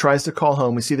 she tries to call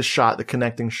home. We see the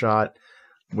connecting shot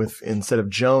with, instead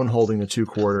of Joan holding the 2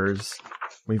 quarters,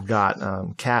 we've got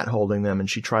Kat holding them, and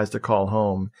she tries to call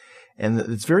home. And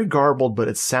it's very garbled, but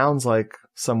it sounds like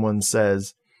someone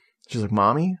says, she's like,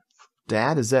 "Mommy?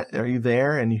 Dad, are you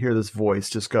there?" And you hear this voice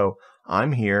just go,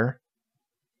 "I'm here."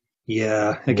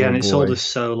 Yeah, again, it's all just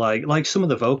so like some of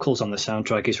the vocals on the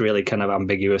soundtrack is really kind of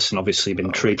ambiguous and obviously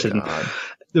been treated. And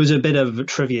there was a bit of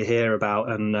trivia here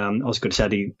about, and Osgood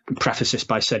said he prefaced this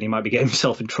by saying he might be getting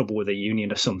himself in trouble with a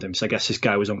union or something. So I guess this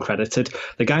guy was uncredited.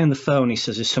 The guy on the phone, he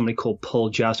says, is somebody called Paul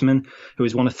Jasmine, who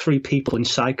is one of 3 people in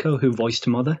Psycho who voiced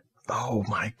Mother. Oh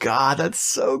my God, that's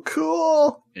so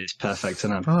cool. It's perfect,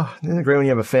 isn't it? Oh, isn't it great when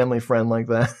you have a family friend like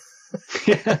that?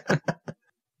 Yeah.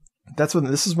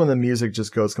 This is when the music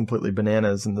just goes completely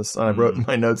bananas. And this, I wrote in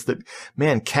my notes that,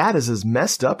 man, Kat is as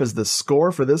messed up as the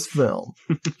score for this film.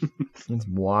 It's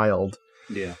wild.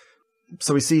 Yeah.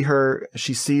 So we see her,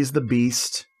 she sees the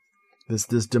beast, this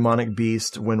demonic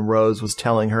beast, when Rose was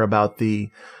telling her about the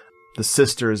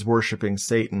sisters worshiping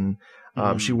Satan.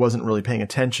 She wasn't really paying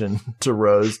attention to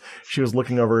Rose. She was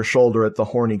looking over her shoulder at the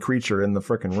horny creature in the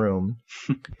frickin' room,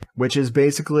 which is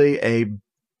basically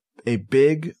a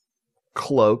big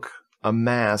cloak, a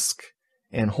mask,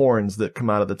 and horns that come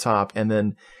out of the top, and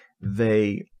then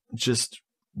they just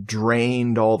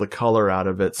drained all the color out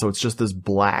of it, so it's just this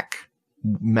black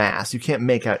mask. You can't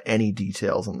make out any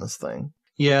details on this thing.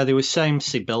 Yeah, they were saying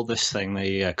they built this thing,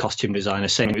 the costume designer,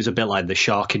 saying it was a bit like the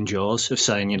shark in Jaws, of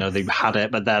saying, they had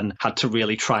it, but then had to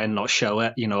really try and not show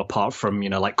it, apart from,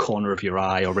 like corner of your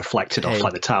eye or reflected off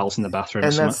like the tiles in the bathroom.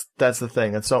 And that's the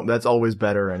thing. That's always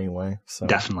better anyway. So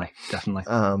Definitely.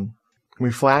 We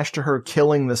flash to her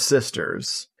killing the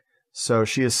sisters. So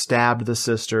she has stabbed the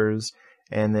sisters,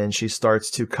 and then she starts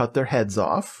to cut their heads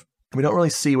off. We don't really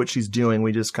see what she's doing.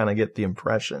 We just kind of get the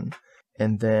impression.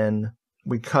 And then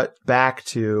we cut back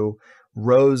to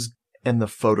Rose and the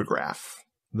photograph.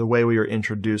 The way we were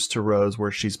introduced to Rose, where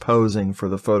she's posing for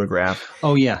the photograph.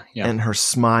 Oh, yeah. And her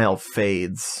smile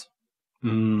fades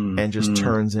and just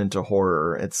turns into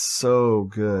horror. It's so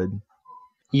good.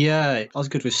 Yeah,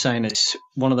 Osgood was saying it's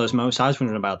one of those moments. I was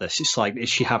wondering about this. It's like, is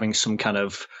she having some kind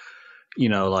of,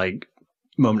 like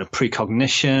moment of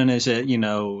precognition? Is it,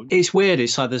 it's weird.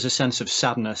 It's like there's a sense of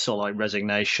sadness or like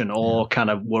resignation or kind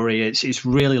of worry. It's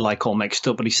really like all mixed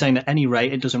up. But he's saying at any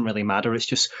rate, it doesn't really matter. It's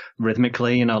just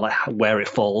rhythmically, like where it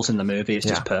falls in the movie. It's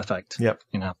just perfect. Yep.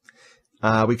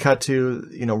 We cut to,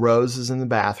 Rose is in the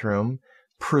bathroom,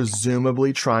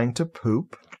 presumably trying to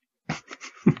poop.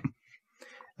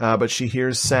 But she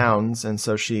hears sounds, and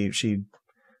so she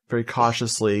very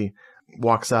cautiously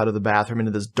walks out of the bathroom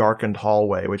into this darkened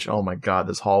hallway, which, oh my God,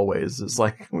 this hallway is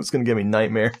like, it's going to give me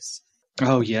nightmares.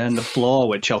 Oh, yeah, and the floor,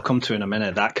 which I'll come to in a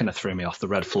minute, that kind of threw me off, the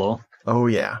red floor. Oh,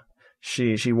 yeah.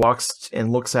 She walks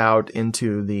and looks out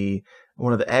into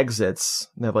one of the exits.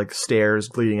 They have like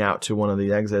stairs leading out to one of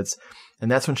the exits,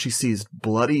 and that's when she sees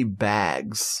bloody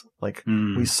bags. Like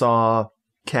we saw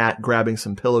Kat grabbing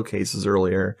some pillowcases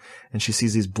earlier, and she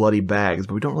sees these bloody bags,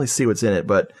 but we don't really see what's in it.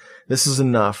 But this is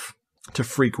enough to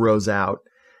freak Rose out,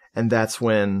 and that's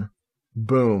when,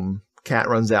 boom, Kat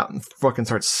runs out and fucking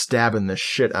starts stabbing the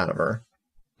shit out of her.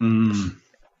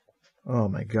 Oh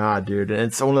my God, dude. And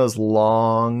it's one of those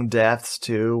long deaths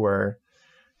too, where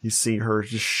you see her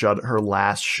just her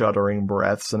last shuddering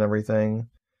breaths and everything.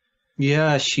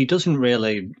 Yeah, she doesn't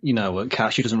really,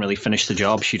 she doesn't really finish the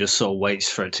job. She just sort of waits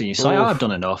for it to say, I've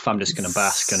done enough. I'm just going to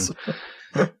bask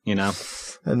and,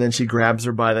 And then she grabs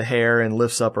her by the hair and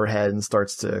lifts up her head and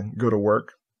starts to go to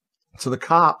work. So the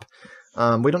cop,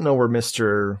 we don't know where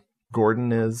Mr.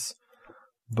 Gordon is,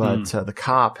 but the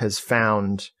cop has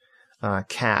found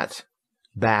Kat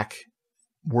back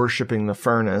worshiping the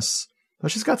furnace.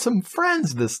 But she's got some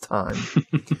friends this time.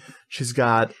 She's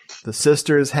got the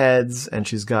sisters' heads, and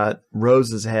she's got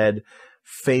Rose's head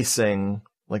facing,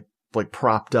 like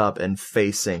propped up and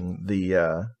facing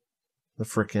the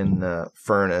freaking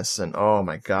furnace, and oh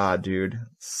my god, dude,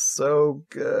 so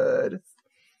good,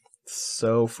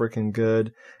 so freaking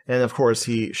good. And of course,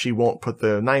 she won't put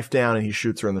the knife down, and he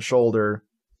shoots her in the shoulder.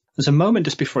 There's a moment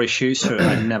just before he shoots her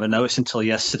I never noticed until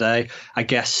yesterday. I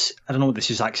guess, I don't know if this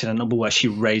is accidental, but where she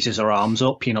raises her arms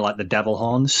up, like the devil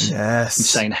horns. Yes. And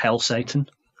saying, "Hail Satan."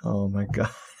 Oh my god.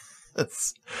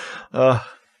 That's, and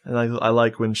I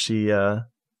like when she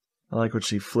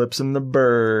flips him the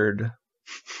bird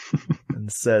and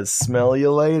says, "Smell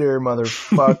you later,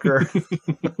 motherfucker."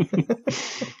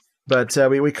 But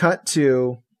we cut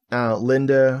to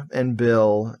Linda and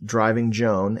Bill driving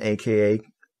Joan, a.k.a.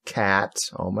 Cat.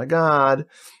 Oh my god.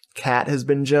 Cat has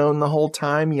been Joan the whole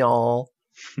time, y'all.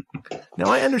 Now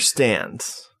I understand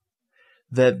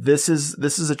that this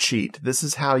is a cheat. This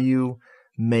is how you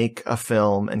make a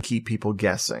film and keep people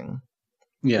guessing.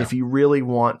 Yeah. If you really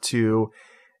want to,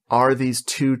 are these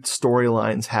two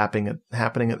storylines happening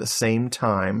at the same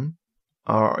time?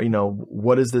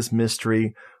 What is this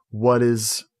mystery? What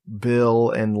is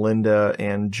Bill and Linda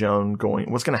and Joan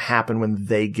what's going to happen when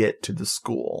they get to the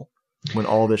school? When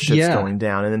all this shit's going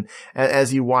down. And then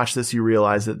as you watch this, you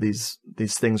realize that these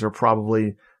things are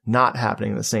probably not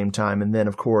happening at the same time. And then,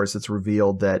 of course, it's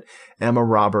revealed that Emma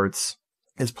Roberts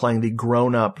is playing the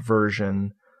grown-up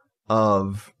version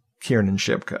of Kiernan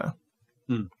Shipka.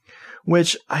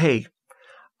 Which, hey,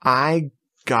 I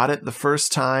got it the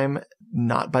first time,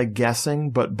 not by guessing,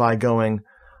 but by going,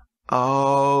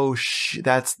 oh,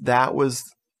 that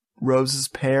was Rose's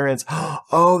parents.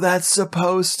 Oh, that's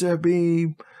supposed to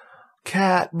be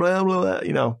Cat, blah, blah,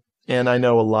 blah, and I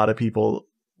know a lot of people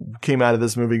came out of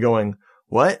this movie going,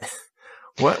 what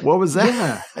was that?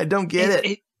 Yeah. I don't get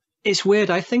it. It's weird.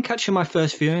 I think actually my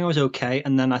first viewing I was okay,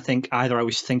 and then I think either I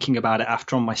was thinking about it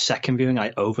after on my second viewing,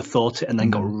 I overthought it and then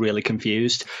got really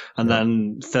confused, and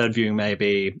then third viewing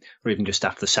maybe, or even just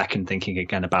after the second thinking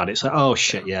again about it, it's like, oh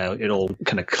shit, yeah, it all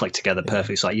kind of clicked together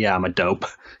perfectly. It's like, yeah, I'm a dope.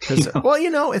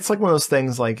 Well, it's like one of those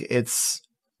things, like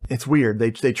it's weird.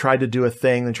 They tried to do a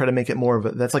thing. They try to make it more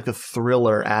of that's like the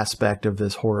thriller aspect of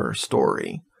this horror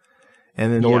story.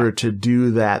 And in order to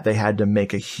do that, they had to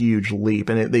make a huge leap,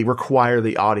 and they require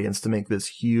the audience to make this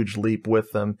huge leap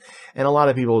with them. And a lot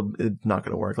of people, it's not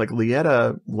going to work. Like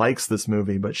Lietta likes this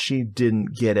movie, but she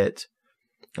didn't get it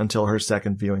until her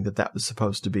second viewing that was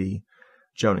supposed to be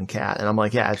Joan and Cat. And I'm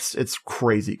like, yeah, it's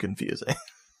crazy confusing.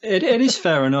 It is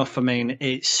fair enough. I mean,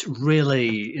 it's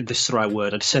really, this is the right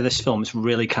word, I'd say this film is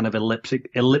really kind of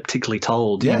elliptically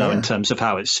told, in terms of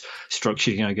how it's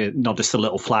structured, not just the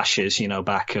little flashes,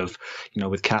 back of,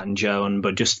 with Cat and Joan,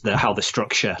 but just how the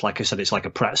structure, like I said, it's like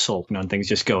a pretzel, and things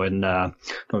just go in, a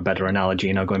better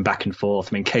analogy, going back and forth.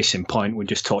 I mean, case in point, we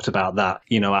just talked about that,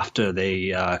 after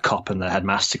the cop and the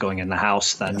headmaster going in the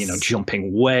house, then,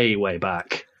 jumping way, way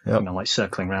back, like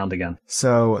circling around again.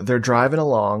 So they're driving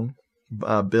along.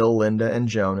 Bill, Linda, and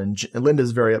Joan, and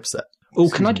Linda's very upset. Oh,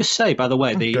 can I just say, by the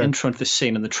way, the intro to the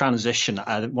scene and the transition,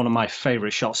 one of my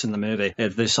favorite shots in the movie,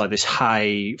 there's like this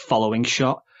high following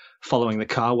shot following the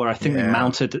car where I think they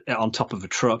mounted it on top of a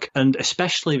truck. And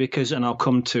especially because, and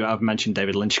I've mentioned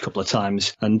David Lynch a couple of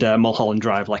times, and Mulholland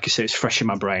Drive, like I say, it's fresh in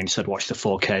my brain, so I'd watched the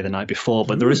 4K the night before,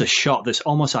 but there is a shot that's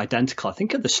almost identical. I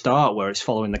think at the start where it's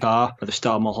following the car, at the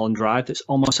start of Mulholland Drive, that's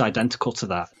almost identical to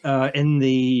that. In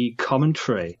the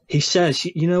commentary, he says,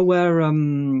 where,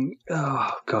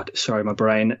 oh God, sorry, my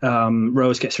brain,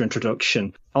 Rose gets her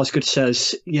introduction. Osgood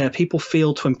says, yeah, people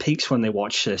feel Twin Peaks when they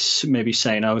watch this, maybe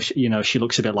saying, oh, she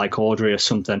looks a bit like Audrey or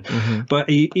something. Mm-hmm. But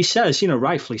he says,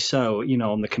 rightfully so,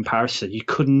 on the comparison, you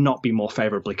could not be more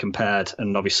favorably compared,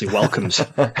 and obviously welcomes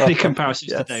any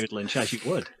comparisons to David Lynch, as you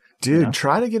would. Dude,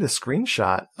 try to get a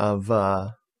screenshot of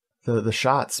the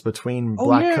shots between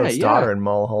Blackcoat's daughter and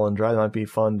Mulholland Drive. It might be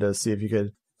fun to see if you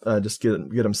could just get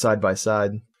them side by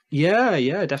side.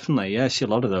 Yeah, definitely. Yeah, I see a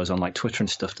lot of those on like Twitter and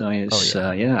stuff, don't you?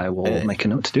 I will make a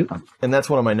note to do that. And that's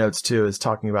one of my notes too, is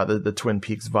talking about the Twin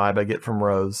Peaks vibe I get from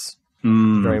Rose.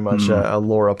 Very much a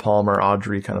Laura Palmer,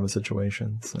 Audrey kind of a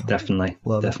situation. So, definitely.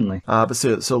 But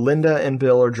so Linda and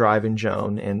Bill are driving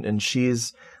Joan, and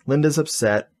Linda's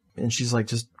upset, and she's like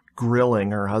just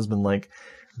grilling her husband, like,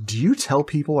 do you tell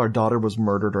people our daughter was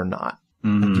murdered or not?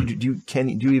 Like, do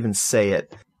you even say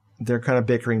it? They're kind of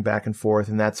bickering back and forth,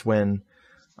 and that's when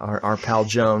our pal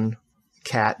Joan,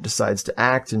 Cat, decides to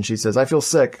act, and she says, I feel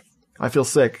sick,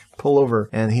 pull over.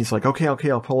 And he's like, okay,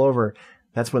 I'll pull over.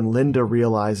 That's when Linda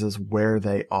realizes where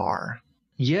they are.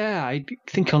 Yeah, I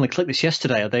think I only clicked this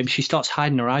yesterday. She starts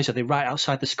hiding her eyes. Are they right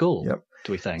outside the school? Yep.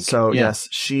 Do we think? So yes,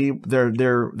 they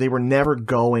were never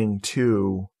going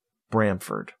to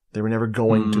Bramford. They were never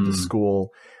going to the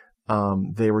school.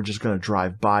 They were just going to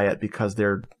drive by it because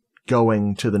they're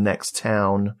going to the next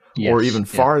town or even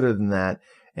farther than that.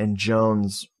 And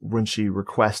Jones, when she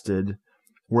requested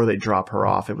where they drop her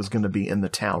off, it was going to be in the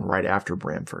town right after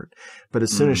Bramford. But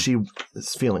as soon as she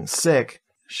is feeling sick,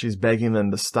 she's begging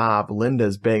them to stop.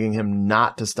 Linda's begging him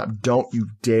not to stop. Don't you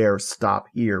dare stop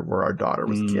here where our daughter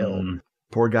was killed.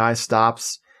 Poor guy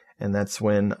stops, and that's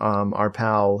when our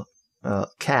pal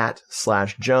Kat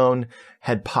 / Joan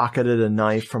had pocketed a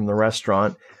knife from the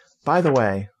restaurant. By the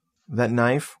way, that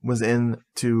knife was in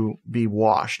to be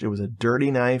washed. It was a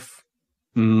dirty knife.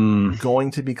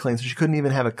 Going to be clean. So she couldn't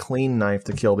even have a clean knife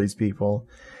to kill these people.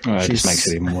 It just makes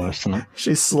it even worse, doesn't it?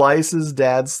 She slices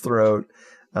Dad's throat,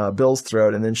 Bill's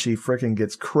throat, and then she frickin'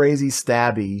 gets crazy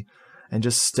stabby and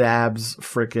just stabs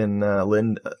frickin'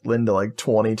 Linda like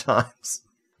 20 times.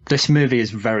 This movie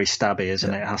is very stabby,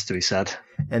 isn't it? It has to be said.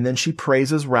 And then she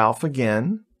praises Ralph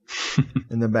again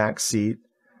in the back seat.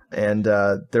 And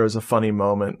there was a funny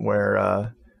moment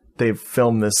where they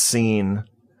filmed this scene.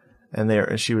 And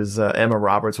Emma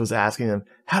Roberts was asking them,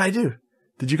 how'd I do?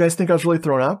 Did you guys think I was really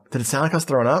thrown up? Did it sound like I was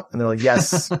thrown up? And they're like,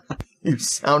 yes, you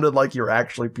sounded like you're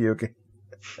actually puking.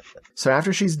 So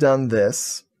after she's done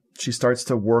this, she starts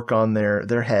to work on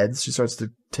their heads. She starts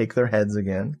to take their heads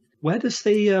again. Where does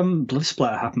the blood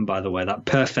splatter happen, by the way? That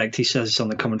perfect, he says on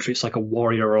the commentary, it's like a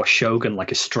warrior or a shogun,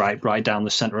 like a stripe right down the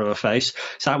center of her face.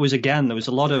 So that was, again, there was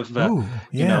a lot of,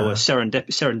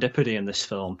 serendipity in this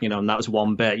film, and that was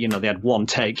one bit, they had one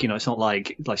take, it's not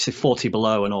like say 40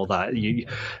 Below and all that.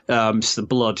 So the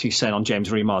blood, he's saying on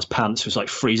James Remar's pants was like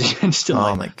freezing instantly.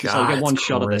 Oh my God. So we get one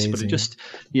shot of this, but it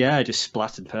just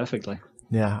splattered perfectly.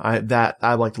 Yeah,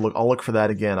 I'd like to look. I'll look for that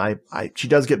again. She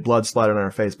does get blood splattered on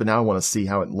her face, but now I want to see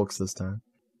how it looks this time.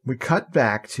 We cut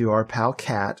back to our pal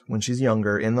Kat when she's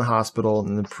younger in the hospital,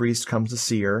 and the priest comes to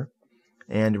see her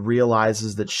and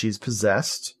realizes that she's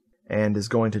possessed and is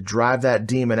going to drive that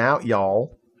demon out,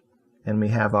 y'all. And we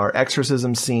have our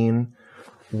exorcism scene,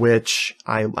 which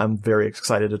I'm very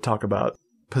excited to talk about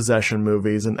possession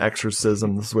movies and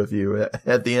exorcisms with you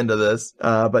at the end of this.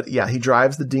 But yeah, he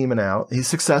drives the demon out. He's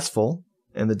successful.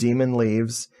 And the demon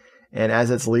leaves, and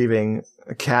as it's leaving,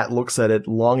 Kat looks at it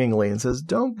longingly and says,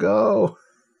 "Don't go."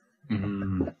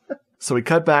 So we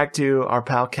cut back to our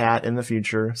pal Kat in the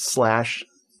future,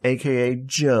 / aka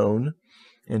Joan,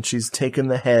 and she's taken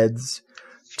the heads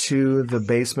to the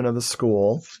basement of the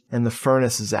school, and the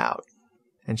furnace is out,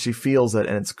 and she feels it,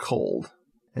 and it's cold.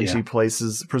 And she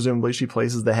presumably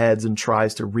places the heads and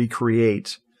tries to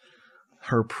recreate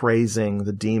her praising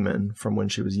the demon from when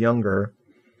she was younger.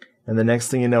 And the next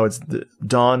thing you know,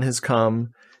 dawn has come,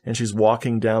 and she's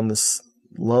walking down this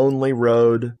lonely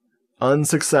road,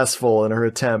 unsuccessful in her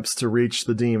attempts to reach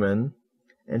the demon,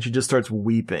 and she just starts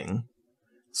weeping,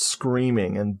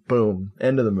 screaming, and boom,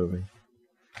 end of the movie.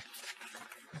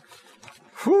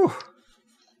 Whew.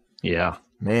 Yeah.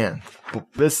 Man,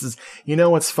 this is,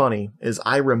 what's funny is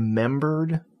I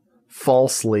remembered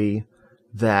falsely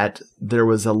that there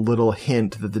was a little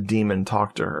hint that the demon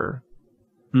talked to her.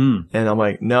 And I'm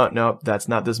like, no, that's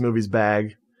not this movie's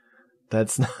bag.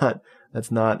 That's not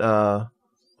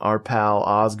our pal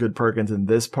Osgood Perkins in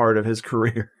this part of his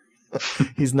career.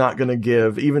 He's not going to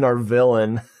give even our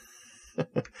villain,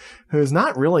 who's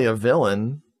not really a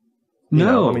villain.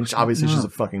 Obviously she's a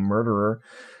fucking murderer,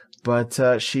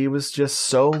 but she was just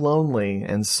so lonely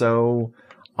and so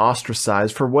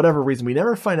ostracized for whatever reason. We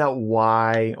never find out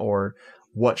why or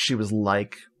what she was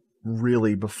like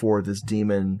really before this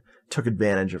demon took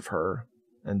advantage of her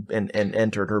and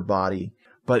entered her body.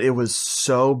 But it was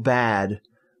so bad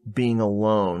being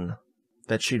alone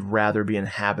that she'd rather be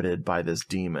inhabited by this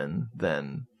demon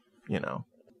than,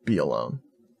 be alone.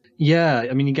 Yeah,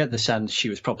 you get the sense she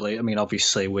was probably,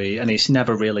 obviously and it's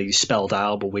never really spelled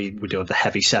out, but we do have the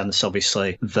heavy sense,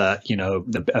 obviously, that,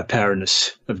 her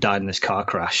parents have died in this car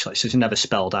crash. So it's never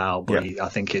spelled out, but I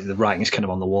think the writing's kind of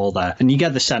on the wall there. And you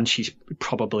get the sense she's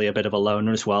probably a bit of a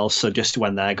loner as well. So just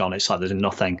when they're gone, it's like there's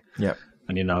nothing. Yeah.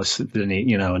 And,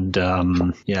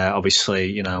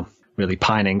 obviously, really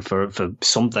pining for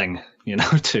something,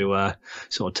 to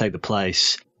sort of take the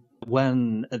place.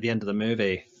 When, at the end of the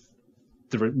movie,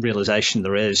 the realization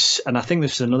there is, and I think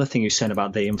this is another thing you're saying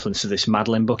about the influence of this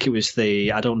Madeline book. It was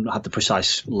I don't have the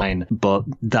precise line, but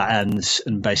that ends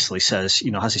and basically says,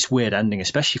 has this weird ending,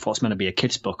 especially for what's meant to be a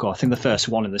kid's book. Or I think the first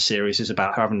one in the series is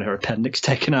about her having her appendix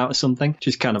taken out or something, which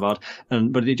is kind of odd.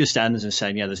 But it just ends and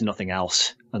saying, there's nothing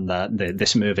else, and that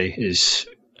this movie is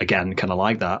again kind of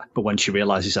like that. But when she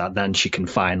realizes that, then she can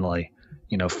finally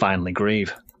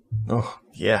grieve. Oh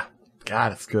yeah,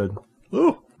 God, it's good.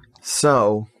 Ooh.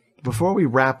 So, before we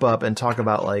wrap up and talk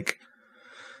about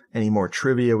any more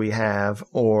trivia we have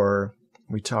or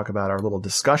we talk about our little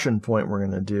discussion point we're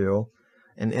going to do.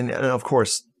 And of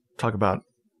course, talk about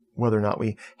whether or not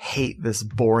we hate this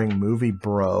boring movie,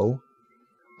 bro.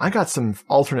 I got some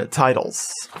alternate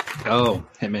titles. Oh,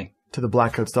 hit me. To the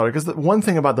Blackcoat's Daughter. Because the one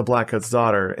thing about the Blackcoat's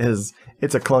Daughter is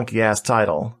it's a clunky-ass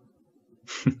title.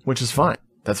 Which is fine.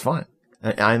 That's fine.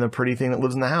 I'm the Pretty Thing That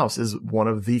Lives in the House is one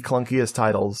of the clunkiest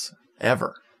titles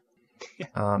ever.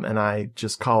 And I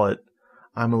just call it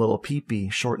I'm a Little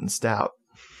Peepee, Short and Stout.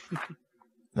 I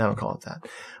don't call it that.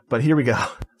 But here we go.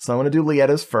 So I'm going to do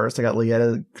Lietta's first. I got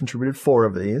Lietta contributed 4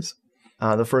 of these.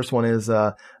 The first one is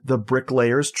The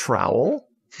Bricklayer's Trowel.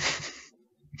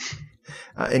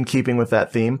 In keeping with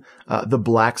that theme. The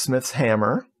Blacksmith's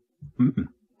Hammer. Mm-mm.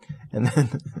 And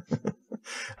then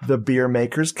The Beer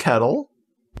Maker's Kettle.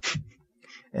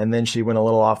 And then she went a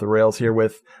little off the rails here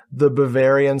with The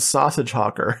Bavarian Sausage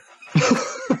Hawker.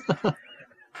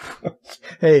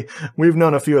 Hey, we've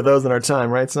known a few of those in our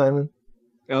time, right, Simon?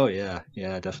 Oh, yeah.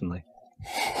 Yeah, definitely.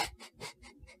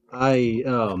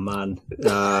 Oh, man.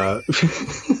 I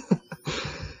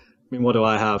mean, what do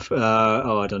I have?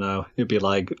 I don't know. It'd be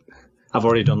like, I've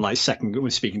already done like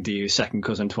speaking to you, second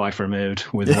cousin twice removed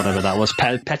with whatever that was.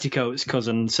 Petticoats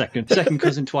cousin, second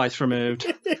cousin twice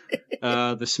removed.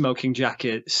 The smoking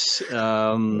jackets.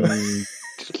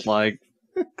 Like,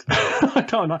 I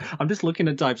don't know. I'm just looking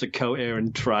at types of coat here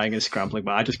and trying and scrambling,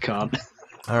 but I just can't.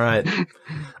 All right.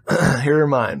 Here are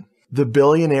mine. The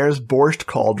Billionaire's Borscht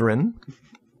Cauldron.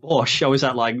 Borscht? Oh, is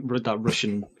that like that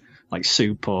Russian like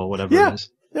soup or whatever it is?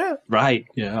 Yeah. Right.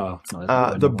 Yeah.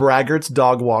 Oh, the Braggart's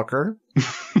Dog Walker.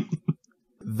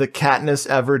 The Katniss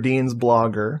Everdeen's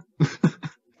Blogger.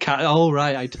 Oh,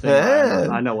 right.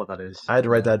 I know what that is. I had to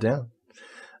write that down.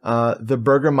 The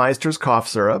Burgermeister's Cough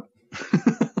Syrup.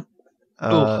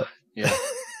 Yeah.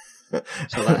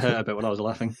 So that hurt a bit when I was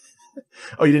laughing.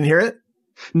 Oh, you didn't hear it?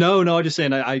 No, I was just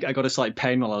saying I got a slight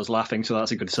pain while I was laughing, so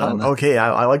that's a good sign. Okay,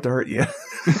 I like to hurt you.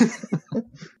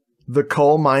 The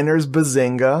Coal Miner's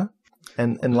Bazinga.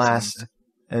 And last,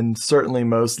 and certainly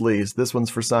most least, this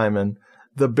one's for Simon,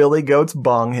 the Billy Goat's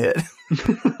Bong Hit.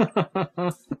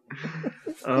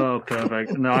 Oh,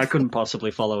 perfect. No, I couldn't possibly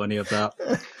follow any of that.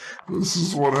 This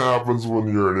is what happens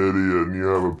when you're an idiot and you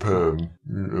have a pen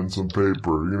and some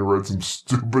paper. You're going to write some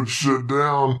stupid shit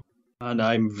down. And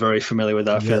I'm very familiar with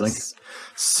that feeling.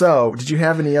 So, did you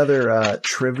have any other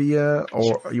trivia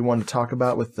or you want to talk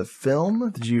about with the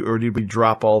film? Did we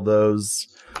drop all those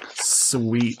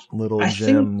sweet little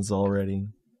gems already?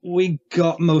 We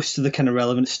got most of the kind of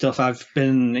relevant stuff. I've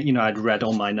been, I'd read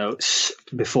all my notes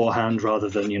beforehand rather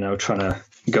than, trying to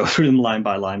go through them line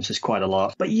by line. So there's quite a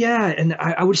lot. But yeah, and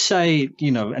I would say,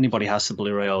 anybody has the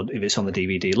Blu-ray or if it's on the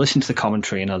DVD, listen to the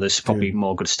commentary. There's probably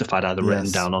more good stuff I'd either written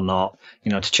down or not,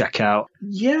 to check out.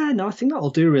 Yeah, no, I think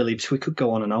that'll do really. Because we could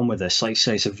go on and on with this. Like you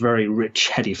say, it's a very rich,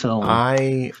 heady film.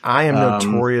 I am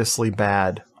notoriously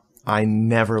bad. I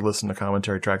never listen to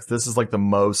commentary tracks. This is like the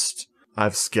most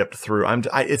I've skipped through.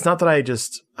 It's not that I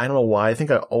don't know why. I think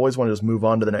I always want to just move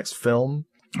on to the next film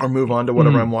or move on to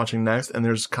whatever I'm watching next. And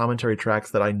there's commentary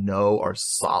tracks that I know are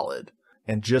solid.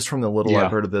 And just from the little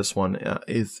I've heard of this one,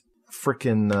 is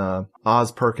freaking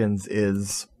Oz Perkins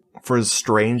is, for as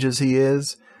strange as he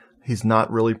is, he's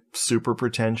not really super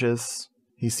pretentious.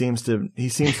 He seems to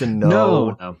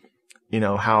know.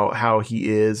 No. How he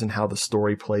is and how the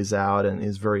story plays out and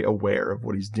is very aware of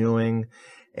what he's doing.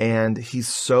 And he's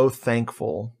so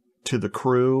thankful to the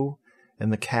crew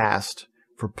and the cast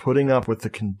for putting up with the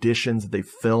conditions that they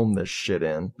filmed this shit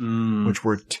in, which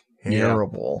were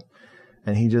terrible. Yeah.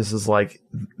 And he just is like,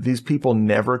 these people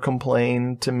never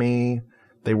complain to me.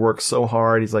 They work so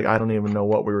hard. He's like, I don't even know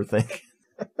what we were thinking.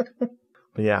 But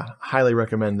yeah, highly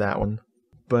recommend that one.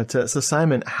 But so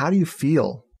Simon, how do you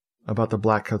feel about the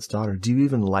Blackcoat's Daughter? Do you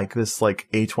even like this like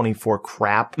A24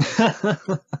 crap?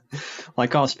 I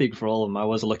can't speak for all of them. I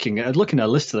was looking at a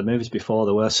list of the movies before.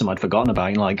 There were some I'd forgotten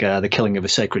about, like The Killing of a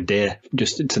Sacred Deer,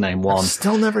 just to name one. I've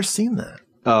still never seen that.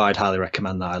 Oh, I'd highly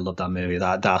recommend that. I love that movie.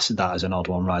 That is an odd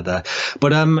one right there.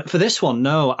 But for this one,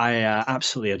 no, I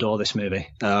absolutely adore this movie.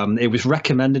 It was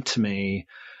recommended to me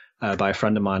by a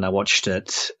friend of mine. I watched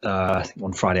it I think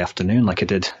one Friday afternoon, like I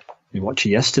did. We watched it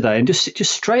yesterday, and just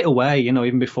straight away,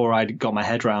 even before I got my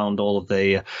head around all of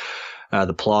the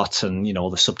plot and all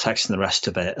the subtext and the rest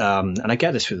of it. And I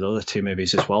get this with the other two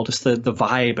movies as well. Just the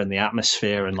vibe and the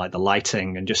atmosphere and like the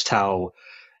lighting and just how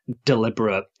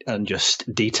deliberate and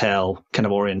just detail kind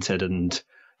of oriented and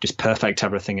just perfect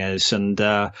everything is. And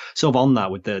sort of on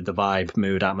that with the vibe,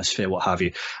 mood, atmosphere, what have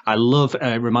you. I love.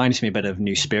 It reminds me a bit of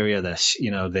New Spiria. This,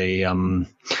 I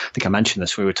think I mentioned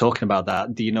this. We were talking about that.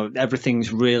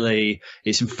 Everything's really.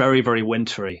 It's very, very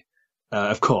wintry.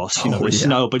 of course, you know, the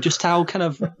snow, but just how kind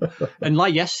of, and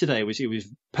like yesterday, it was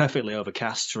perfectly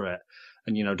overcast for it.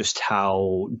 And, you know, just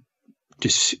how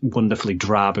just wonderfully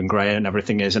drab and grey and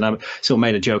everything is. And I sort of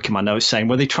made a joke in my notes saying,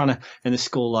 were they trying to, in the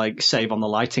school, like, save on the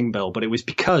lighting bill? But it was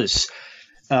because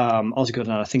Osgood,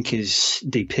 and I think his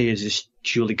DP is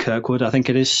Julie Kirkwood, I think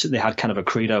it is. They had kind of a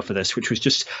credo for this, which was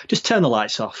just turn the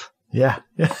lights off. Yeah.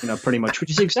 You know, pretty much,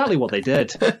 which is exactly what they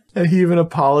did. And he even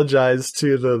apologized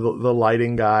to the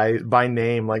lighting guy by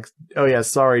name, like, oh yeah,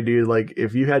 sorry, dude, like,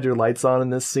 if you had your lights on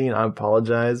in this scene, I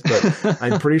apologize, but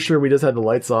I'm pretty sure we just had the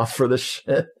lights off for this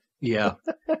shit. Yeah.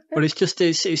 But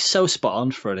it's so spot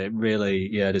on for it. It really,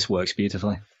 it just works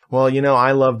beautifully. Well, you know,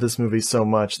 I love this movie so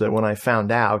much that when I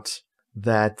found out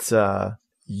that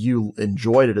you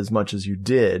enjoyed it as much as you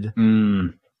did,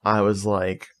 I was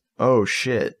like, oh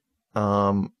shit,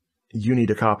 you need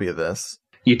a copy of this.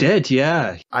 You did,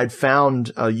 yeah. I'd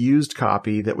found a used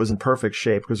copy that was in perfect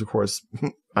shape because, of course,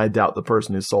 I doubt the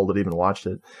person who sold it even watched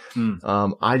it.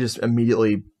 I just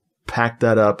immediately packed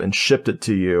that up and shipped it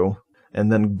to you and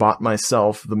then bought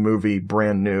myself the movie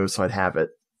brand new so I'd have it.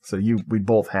 So we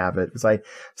both have it because I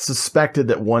suspected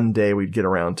that one day we'd get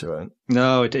around to it.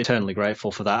 No, eternally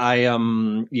grateful for that. I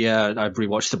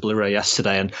rewatched the Blu-ray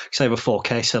yesterday, and because I have a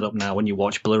 4K setup now, when you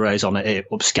watch Blu-rays on it, it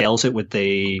upscales it with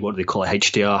the, what do they call it,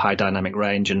 HDR, high dynamic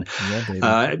range, and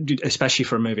especially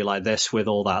for a movie like this with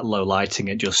all that low lighting,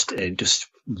 it just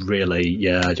really,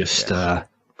 nice.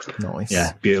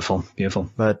 Yeah, beautiful.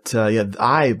 But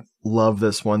I love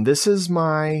this one. This is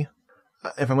my,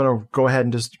 if I'm going to go ahead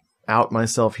and just out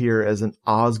myself here as an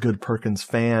Osgood Perkins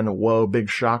fan. Whoa, big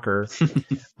shocker.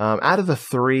 Out of the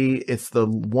three, it's the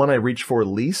one I reach for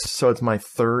least. So it's my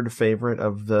third favorite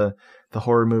of the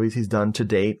horror movies he's done to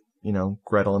date. You know,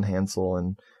 Gretel and Hansel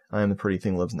and I Am the Pretty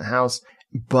Thing Lives in the House.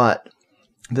 But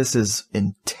this is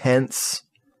intense.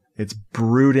 It's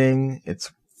brooding.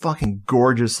 It's fucking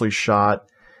gorgeously shot.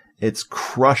 It's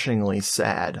crushingly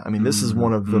sad. I mean, this is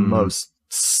one of the most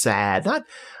sad. I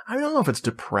don't know if it's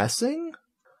depressing.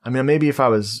 I mean, maybe if I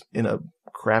was in a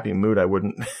crappy mood, I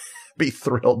wouldn't be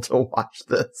thrilled to watch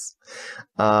this.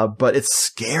 But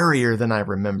it's scarier than I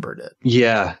remembered it.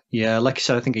 Yeah. Like I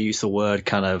said, I think I used the word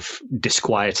kind of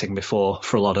disquieting before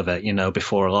for a lot of it, you know,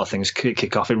 before a lot of things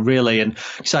kick off. It really, and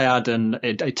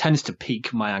it tends to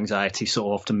peak my anxiety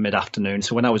sort of often mid-afternoon.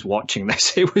 So when I was watching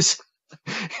this, it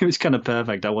was kind of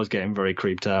perfect. I was getting very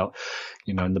creeped out,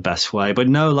 you know, in the best way. But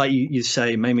no, like you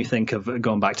say, it made me think of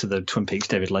going back to the Twin Peaks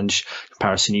David Lynch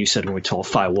comparison you said when we talked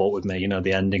Fire Walk with Me, you know,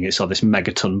 the ending is this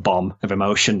megaton bomb of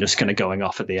emotion just kind of going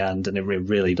off at the end, and it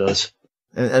really does.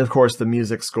 And of course, the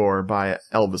music score by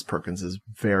Elvis Perkins is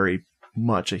very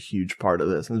much a huge part of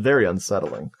this, and very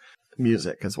unsettling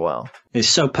music as well. It's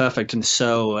so perfect and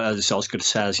so, as Osgood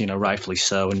says, you know, rightfully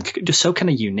so, and just so kind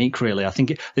of unique, really. I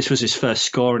think this was his first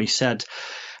score, and he said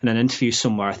in an interview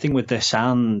somewhere, I think with this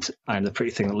and I'm the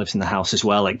Pretty Thing That Lives in the House as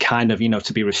well, it kind of, you know,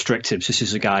 to be restrictive. So this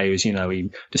is a guy who's, you know, he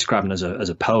described him as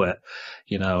a poet,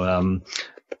 you know,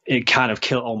 it kind of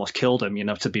almost killed him, you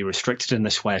know, to be restricted in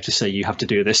this way, to say you have to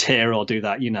do this here or do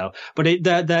that, you know. But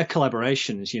their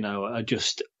collaborations, you know, are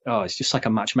just, it's just like a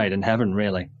match made in heaven,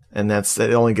 really. And it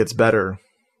only gets better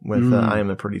with I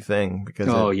Am a Pretty Thing, because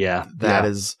that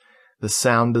is the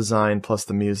sound design plus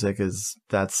the music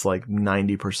that's like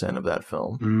 90% of that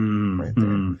film right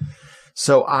there.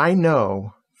 So I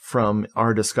know from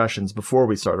our discussions before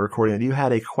we started recording that you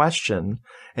had a question,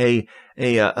 a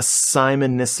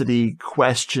Simonicity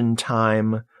question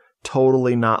time,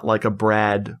 totally not like a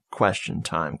Brad question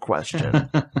time question.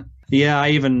 Yeah, I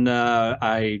even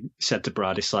I said to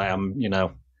Brad, it's like I'm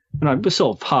I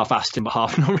sort of half-assed him, but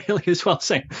half not really as well,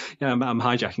 saying, I'm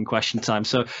hijacking question time.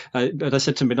 So, but I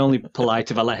said to him, it'd only be polite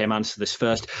if I let him answer this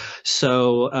first.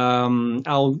 So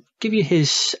I'll give you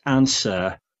his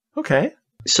answer. Okay.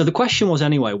 So the question was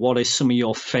anyway, what is some of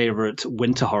your favorite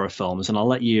winter horror films? And I'll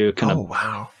let you kind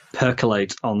of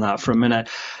percolate on that for a minute.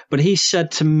 But he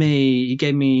said to me, he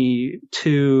gave me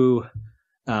two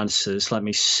answers. Let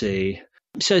me see.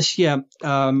 He says,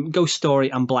 Ghost Story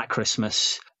and Black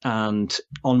Christmas. And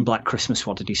on Black Christmas,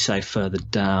 what did he say further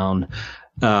down?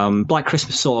 Black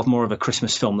Christmas, sort of more of a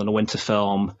Christmas film than a winter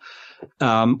film.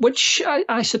 Which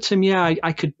I said to him,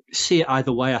 I could see it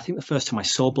either way. I think the first time I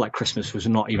saw Black Christmas was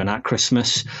not even at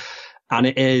Christmas. And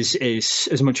it is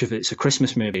as much as it's a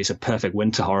Christmas movie, it's a perfect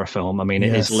winter horror film. I mean,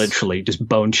 it is literally just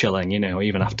bone chilling, you know,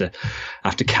 even after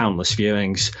countless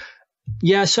viewings.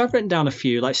 Yeah, so I've written down a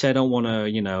few. Like I say, I don't want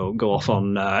to, go off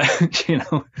on,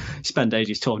 spend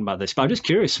ages talking about this. But I'm just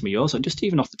curious from yours, just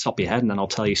even off the top of your head, and then I'll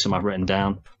tell you some I've written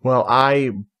down. Well,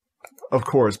 I, of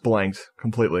course, blanked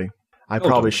completely.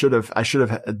 I should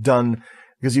have done,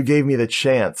 because you gave me the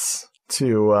chance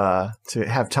to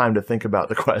have time to think about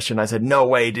the question. I said, "No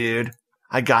way, dude.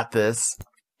 I got this."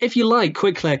 If you like,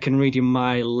 quickly I can read you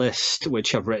my list,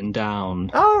 which I've written down.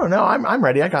 Oh no, I'm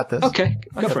ready. I got this. Okay,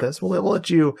 I got this. We'll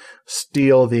let you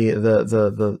steal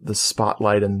the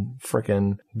spotlight and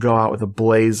frickin' go out with a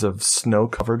blaze of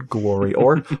snow-covered glory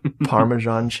or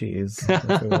Parmesan cheese.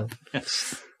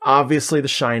 Yes. Obviously, The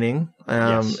Shining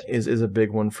Yes. is a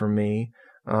big one for me.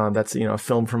 That's a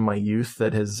film from my youth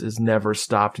that has never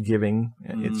stopped giving.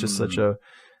 It's just such a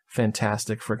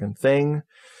fantastic frickin' thing.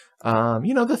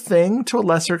 The Thing to a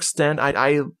lesser extent.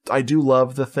 I do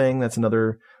love The Thing. That's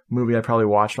another movie I probably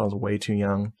watched when I was way too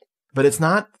young. But it's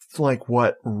not like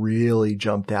what really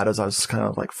jumped out as I was kind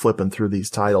of like flipping through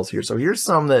these titles here. So here's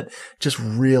some that just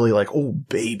really like, oh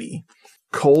baby.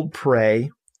 Cold Prey.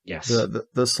 Yes.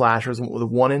 The slashers, the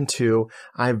 1 and 2.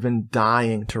 I've been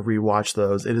dying to rewatch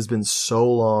those. It has been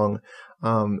so long.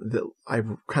 That I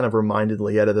kind of reminded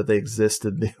Lietta that they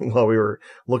existed while we were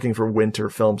looking for winter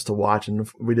films to watch, and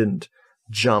we didn't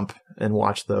jump and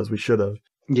watch those. We should have.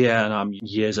 Yeah, and I'm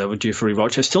years overdue for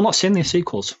rewatch. I've still not seen the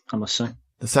sequels, I must say.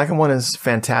 The second one is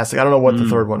fantastic. I don't know what the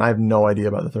third one. I have no idea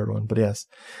about the third one, but yes.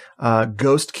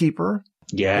 Ghost Keeper.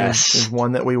 Yes. Is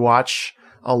one that we watch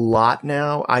a lot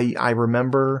now. I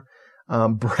remember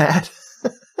Brad.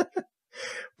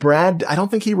 Brad, I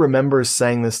don't think he remembers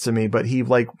saying this to me, but he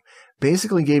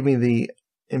basically gave me the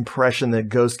impression that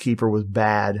Ghost Keeper was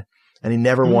bad and he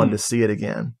never wanted to see it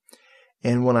again.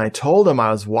 And when I told him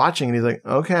I was watching it, he's like,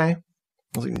 okay. I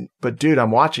was like, but dude,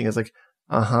 I'm watching. It's like,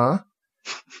 uh-huh.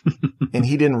 And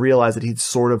he didn't realize that he'd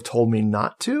sort of told me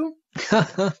not to.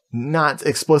 Not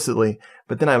explicitly.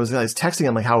 But then I was texting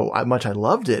him like how much I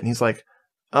loved it. And he's like,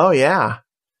 oh yeah.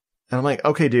 And I'm like,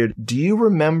 okay, dude, do you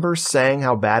remember saying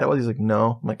how bad it was? He's like,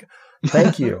 no. I'm like,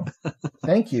 thank you.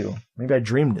 Thank you. Maybe I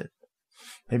dreamed it.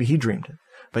 Maybe he dreamed it.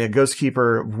 But yeah, Ghost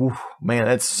Keeper, whew, man,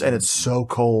 it's so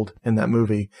cold in that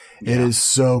movie. Yeah. It is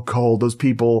so cold. Those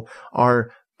people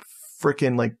are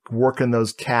freaking like working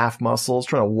those calf muscles,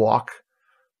 trying to walk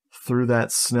through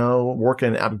that snow,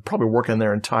 probably working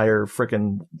their entire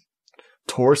freaking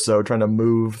torso, trying to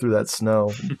move through that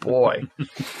snow. Boy,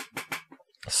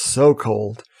 so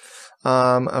cold.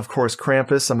 Of course,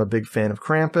 Krampus. I'm a big fan of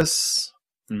Krampus.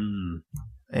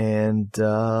 And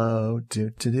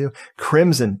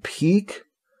Crimson Peak.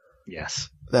 Yes.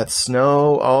 That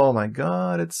snow. Oh my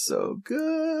God, it's so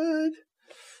good.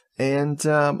 And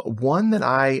one that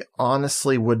I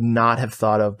honestly would not have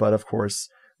thought of, but of course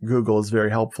Google is very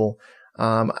helpful.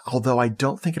 Although I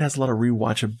don't think it has a lot of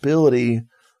rewatchability.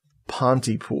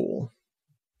 Pontypool.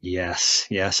 Yes.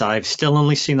 I've still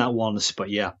only seen that once, but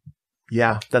yeah.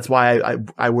 Yeah, that's why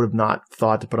I would have not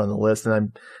thought to put on the list.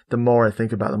 And the more I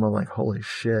think about them, I'm like, holy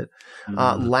shit.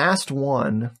 Last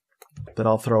one that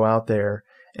I'll throw out there,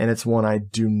 and it's one I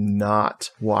do not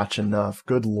watch enough.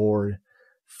 Good Lord.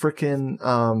 Frickin'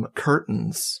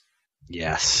 Curtains.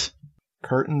 Yes.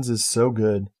 Curtains is so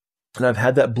good. And I've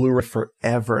had that Blu-ray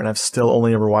forever, and I've still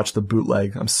only ever watched the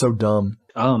bootleg. I'm so dumb.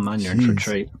 Oh, man, you're in for a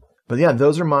treat. But yeah,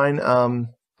 those are mine.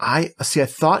 I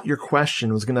thought your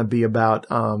question was going to be about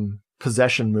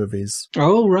possession movies.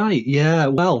 Oh, right. Yeah,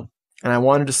 well. And I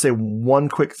wanted to say one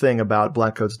quick thing about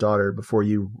Blackcoat's Daughter before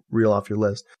you reel off your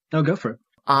list. Oh, go for it.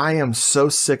 I am so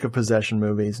sick of possession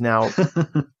movies. Now,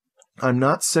 I'm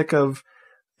not sick of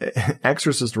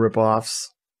Exorcist ripoffs,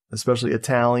 especially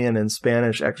Italian and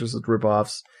Spanish Exorcist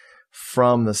ripoffs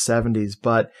from the 70s,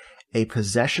 but a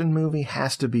possession movie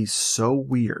has to be so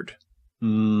weird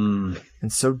and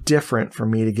so different for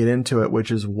me to get into it,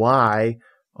 which is why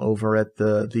over at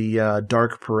the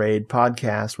Dark Parade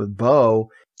podcast with Bo.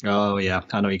 Oh, yeah.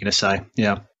 I know what you're going to say.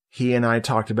 Yeah. He and I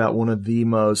talked about one of the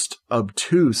most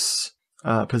obtuse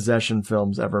possession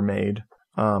films ever made,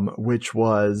 which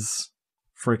was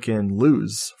freaking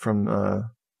Lose from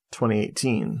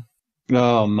 2018.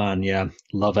 Oh, man. Yeah.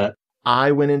 Love it.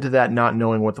 I went into that not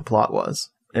knowing what the plot was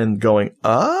and going,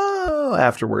 oh,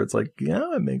 afterwards, like,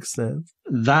 yeah, it makes sense.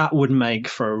 That would make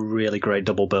for a really great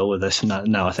double bill with this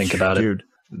now I think about it. Dude,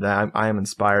 I am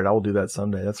inspired. I will do that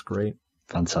someday. That's great.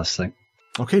 Fantastic.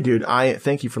 Okay, dude, I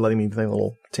thank you for letting me take a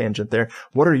little tangent there.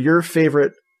 What are your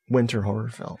favorite winter horror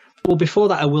films? Well, before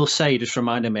that, I will say, just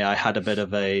reminded me, I had a bit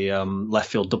of a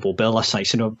left field double bill last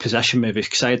night, possession movies,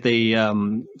 because I had the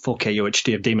 4K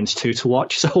UHD of Demons 2 to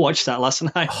watch, so I watched that last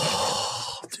night.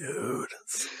 Oh, dude,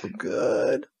 that's so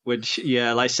good. Which,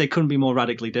 yeah, like I say, couldn't be more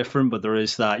radically different, but there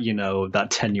is that, that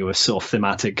tenuous sort of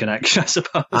thematic connection, I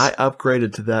suppose. I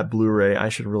upgraded to that Blu-ray. I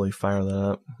should really fire that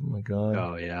up. Oh my god.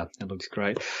 Oh yeah, it looks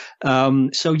great.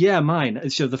 So yeah,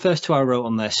 mine. So the first two I wrote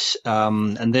on this,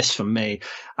 and this for me,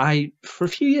 for a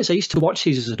few years I used to watch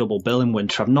these as a double bill in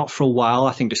winter. I've not for a while.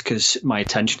 I think just because my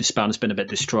attention span has been a bit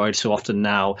destroyed. So often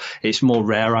now it's more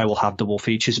rare I will have double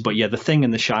features. But yeah, The Thing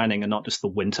and The Shining are not just the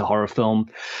winter horror film,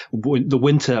 the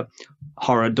winter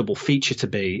horror double feature to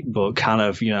be, but kind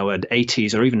of an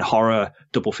 80s or even horror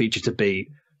double feature to be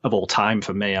of all time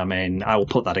for me. I mean, I will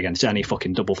put that against any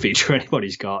fucking double feature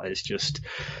anybody's got. It's just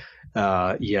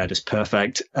just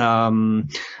perfect.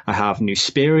 I have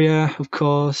Newsperia, of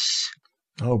course.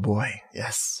 Oh boy,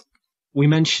 yes. We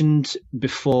mentioned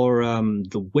before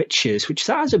The Witches, which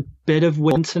that has a bit of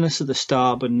winterness at the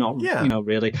start, but not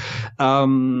really.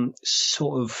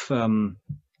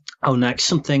 Next,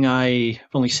 something I've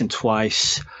only seen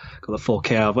twice, got the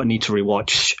 4K of, but I need to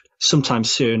rewatch sometime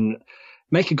soon.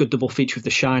 Make a good double feature with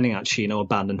The Shining, actually,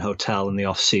 Abandoned Hotel in the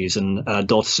off-season.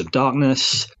 Daughters of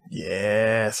Darkness.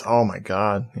 Yes. Oh my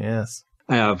god, yes.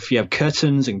 I have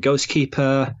Curtains and Ghost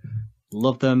Keeper.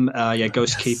 Love them.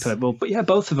 Ghost Keeper. Well, but yeah,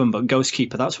 both of them, but Ghost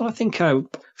Keeper, that's what I think I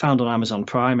found on Amazon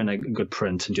Prime in a good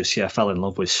print and just, fell in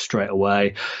love with straight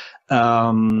away.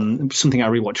 Something I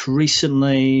rewatched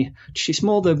recently. It's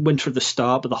more the winter at the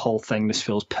start, but the whole thing, this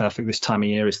feels perfect this time of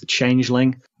year, is The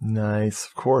Changeling. Nice,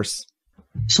 of course.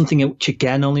 Something which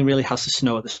again only really has the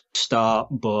snow at the start,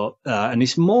 but and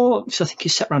it's more. So I think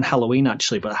it's set around Halloween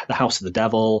actually, but The House of the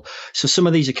Devil. So some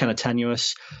of these are kind of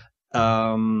tenuous.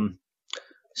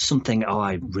 Something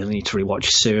I really need to rewatch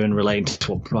soon, relating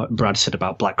to what Brad said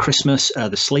about Black Christmas.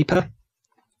 The Sleeper.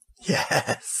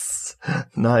 Yes,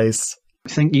 nice. I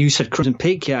think you said Crimson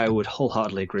Peak. Yeah, I would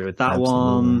wholeheartedly agree with that Absolutely.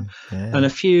 one. Yeah. And a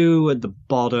few at the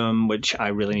bottom, which I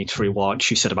really need to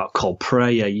rewatch. You said about Cold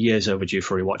Prey. Yeah, years overdue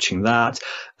for rewatching that.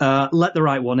 Let the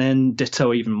Right One In.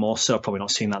 Ditto, even more so. Probably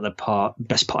not seen that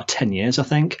best part of 10 years, I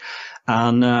think.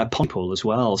 And Pontypool as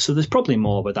well. So there's probably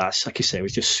more, but that's, like you say, it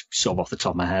was just sort of off the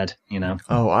top of my head,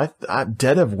 Oh, I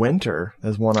Dead of Winter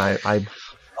is one I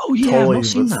totally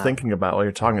was thinking about while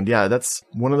you're talking. Yeah, that's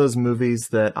one of those movies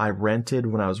that I rented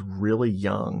when I was really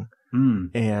young,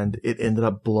 and it ended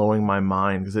up blowing my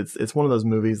mind because it's one of those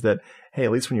movies that, hey,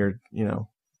 at least when you're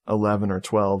 11 or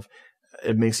 12,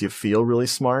 it makes you feel really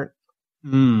smart.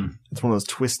 It's one of those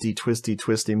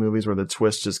twisty movies where the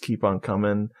twists just keep on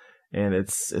coming. And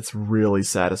it's really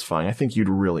satisfying. I think you'd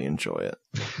really enjoy it.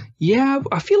 Yeah,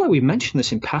 I feel like we mentioned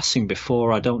this in passing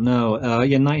before. I don't know.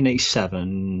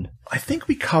 1987. I think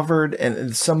we covered,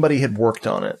 and somebody had worked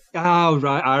on it. Oh,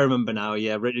 right. I remember now.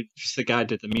 Yeah, the guy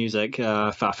did the music.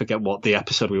 I forget what the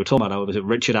episode we were talking about. Was it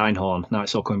Richard Einhorn? Now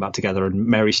it's all coming back together. And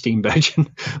Mary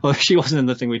Steenburgen. Well, she wasn't in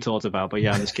the thing we talked about, but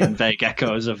yeah, I'm just getting vague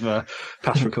echoes of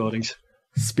past recordings.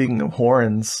 Speaking of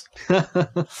horns.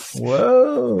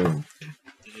 Whoa.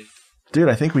 Dude,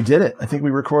 I think we did it. I think we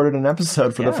recorded an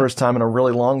episode for the first time in a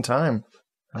really long time.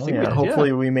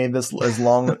 Hopefully we made this as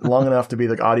long enough to be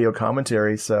the audio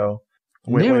commentary. So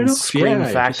when Scream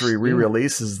Factory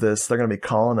re-releases this, they're going to be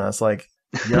calling us like,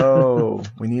 yo,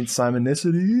 we need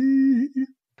Simonicity.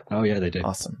 Oh, yeah, they do.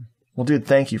 Awesome. Well, dude,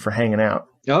 thank you for hanging out.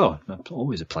 Oh,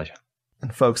 always a pleasure.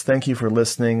 And folks, thank you for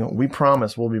listening. We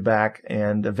promise we'll be back,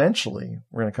 and eventually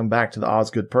we're going to come back to the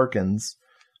Osgood Perkins.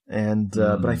 And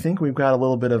but I think we've got a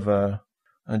little bit of a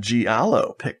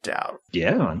giallo picked out.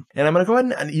 Yeah, man. And I'm going to go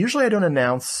ahead and usually I don't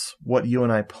announce what you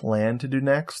and I plan to do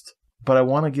next, but I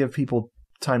want to give people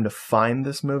time to find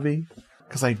this movie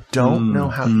because I don't know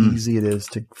how easy it is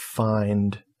to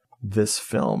find this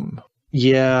film.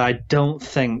 Yeah, I don't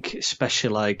think,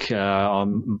 especially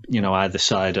on either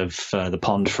side of the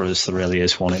pond for us, there really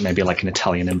is one. It may be like an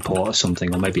Italian import or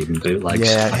something, or maybe even bootlegs.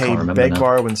 Yeah, hey, beg,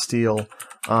 borrow, and steal.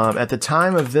 At the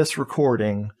time of this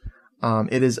recording,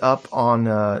 it is up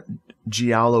on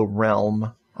Giallo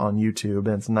Realm on YouTube,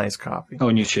 and it's a nice copy. Oh,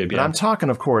 on YouTube, yeah. But I'm talking,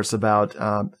 of course, about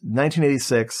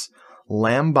 1986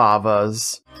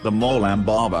 Lambava's The more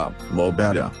Lambava, more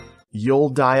better. You'll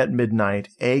Die at Midnight,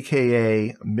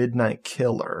 a.k.a. Midnight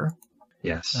Killer.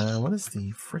 Yes. What is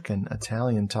the frickin'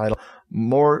 Italian title?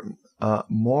 More,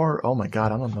 oh my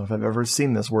god, I don't know if I've ever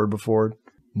seen this word before.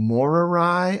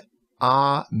 Morarai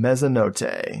a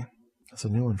Mezzanotte. That's a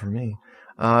new one for me.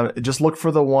 Just look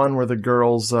for the one where the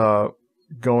girl's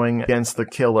going against the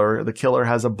killer. The killer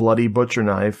has a bloody butcher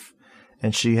knife,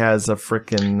 and she has a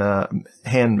frickin'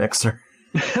 hand mixer.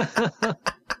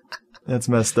 That's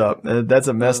messed up. That's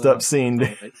a messed up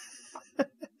scene.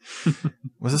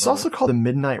 Was this also called the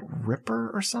Midnight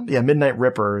Ripper or something? Yeah, Midnight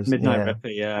Rippers. Midnight Ripper,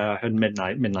 yeah. And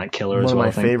Midnight Killer One as well. One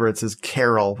of my favorites is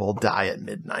Carol Will Die at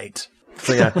Midnight.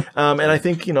 So yeah, and I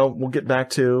think, we'll get back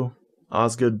to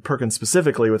Osgood Perkins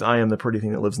specifically with I Am the Pretty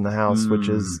Thing That Lives in the House, which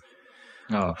is,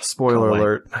 spoiler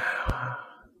alert,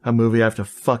 a movie I have to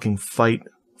fucking fight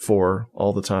for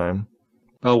all the time.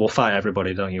 Oh, we'll fight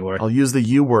everybody, don't you worry. I'll use the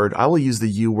U word. I will use the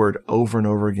U word over and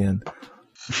over again.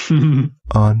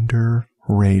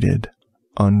 Underrated.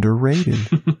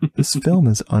 This film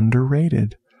is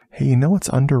underrated. Hey, you know what's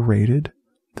underrated?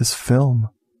 This film.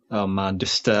 Oh man,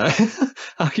 just how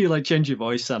you like change your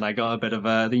voice, and I got a bit of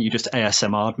I think you just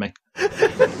ASMR'd me.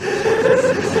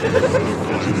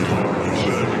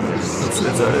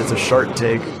 It's a shark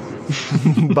take.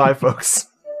 Bye, folks.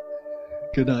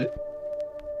 Good night.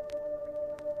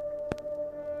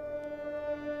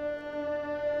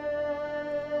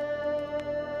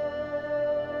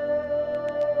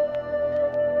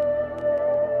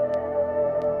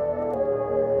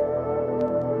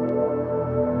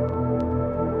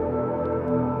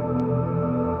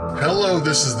 Hello,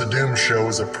 This is the Doom Show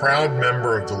is a proud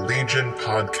member of the Legion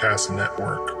Podcast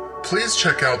Network. Please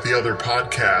check out the other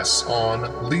podcasts on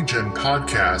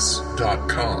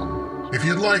legionpodcasts.com. If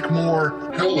you'd like more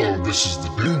Hello, This is the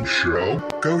Doom Show,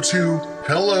 go to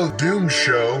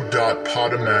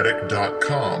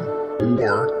hellodoomshow.podomatic.com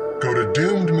or go to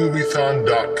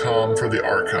doomedmoviethon.com for the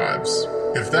archives.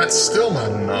 If that's still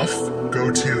not enough, go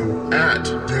to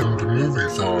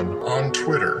 @doomedmoviethon on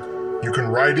Twitter. You can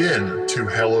write in to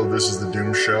Hello, This is the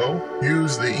Doom Show.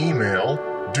 Use the email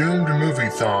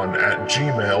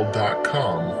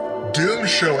doomedmoviethon@gmail.com. Doom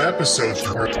Show episodes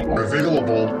are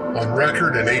available on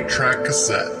record and 8-track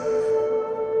cassette.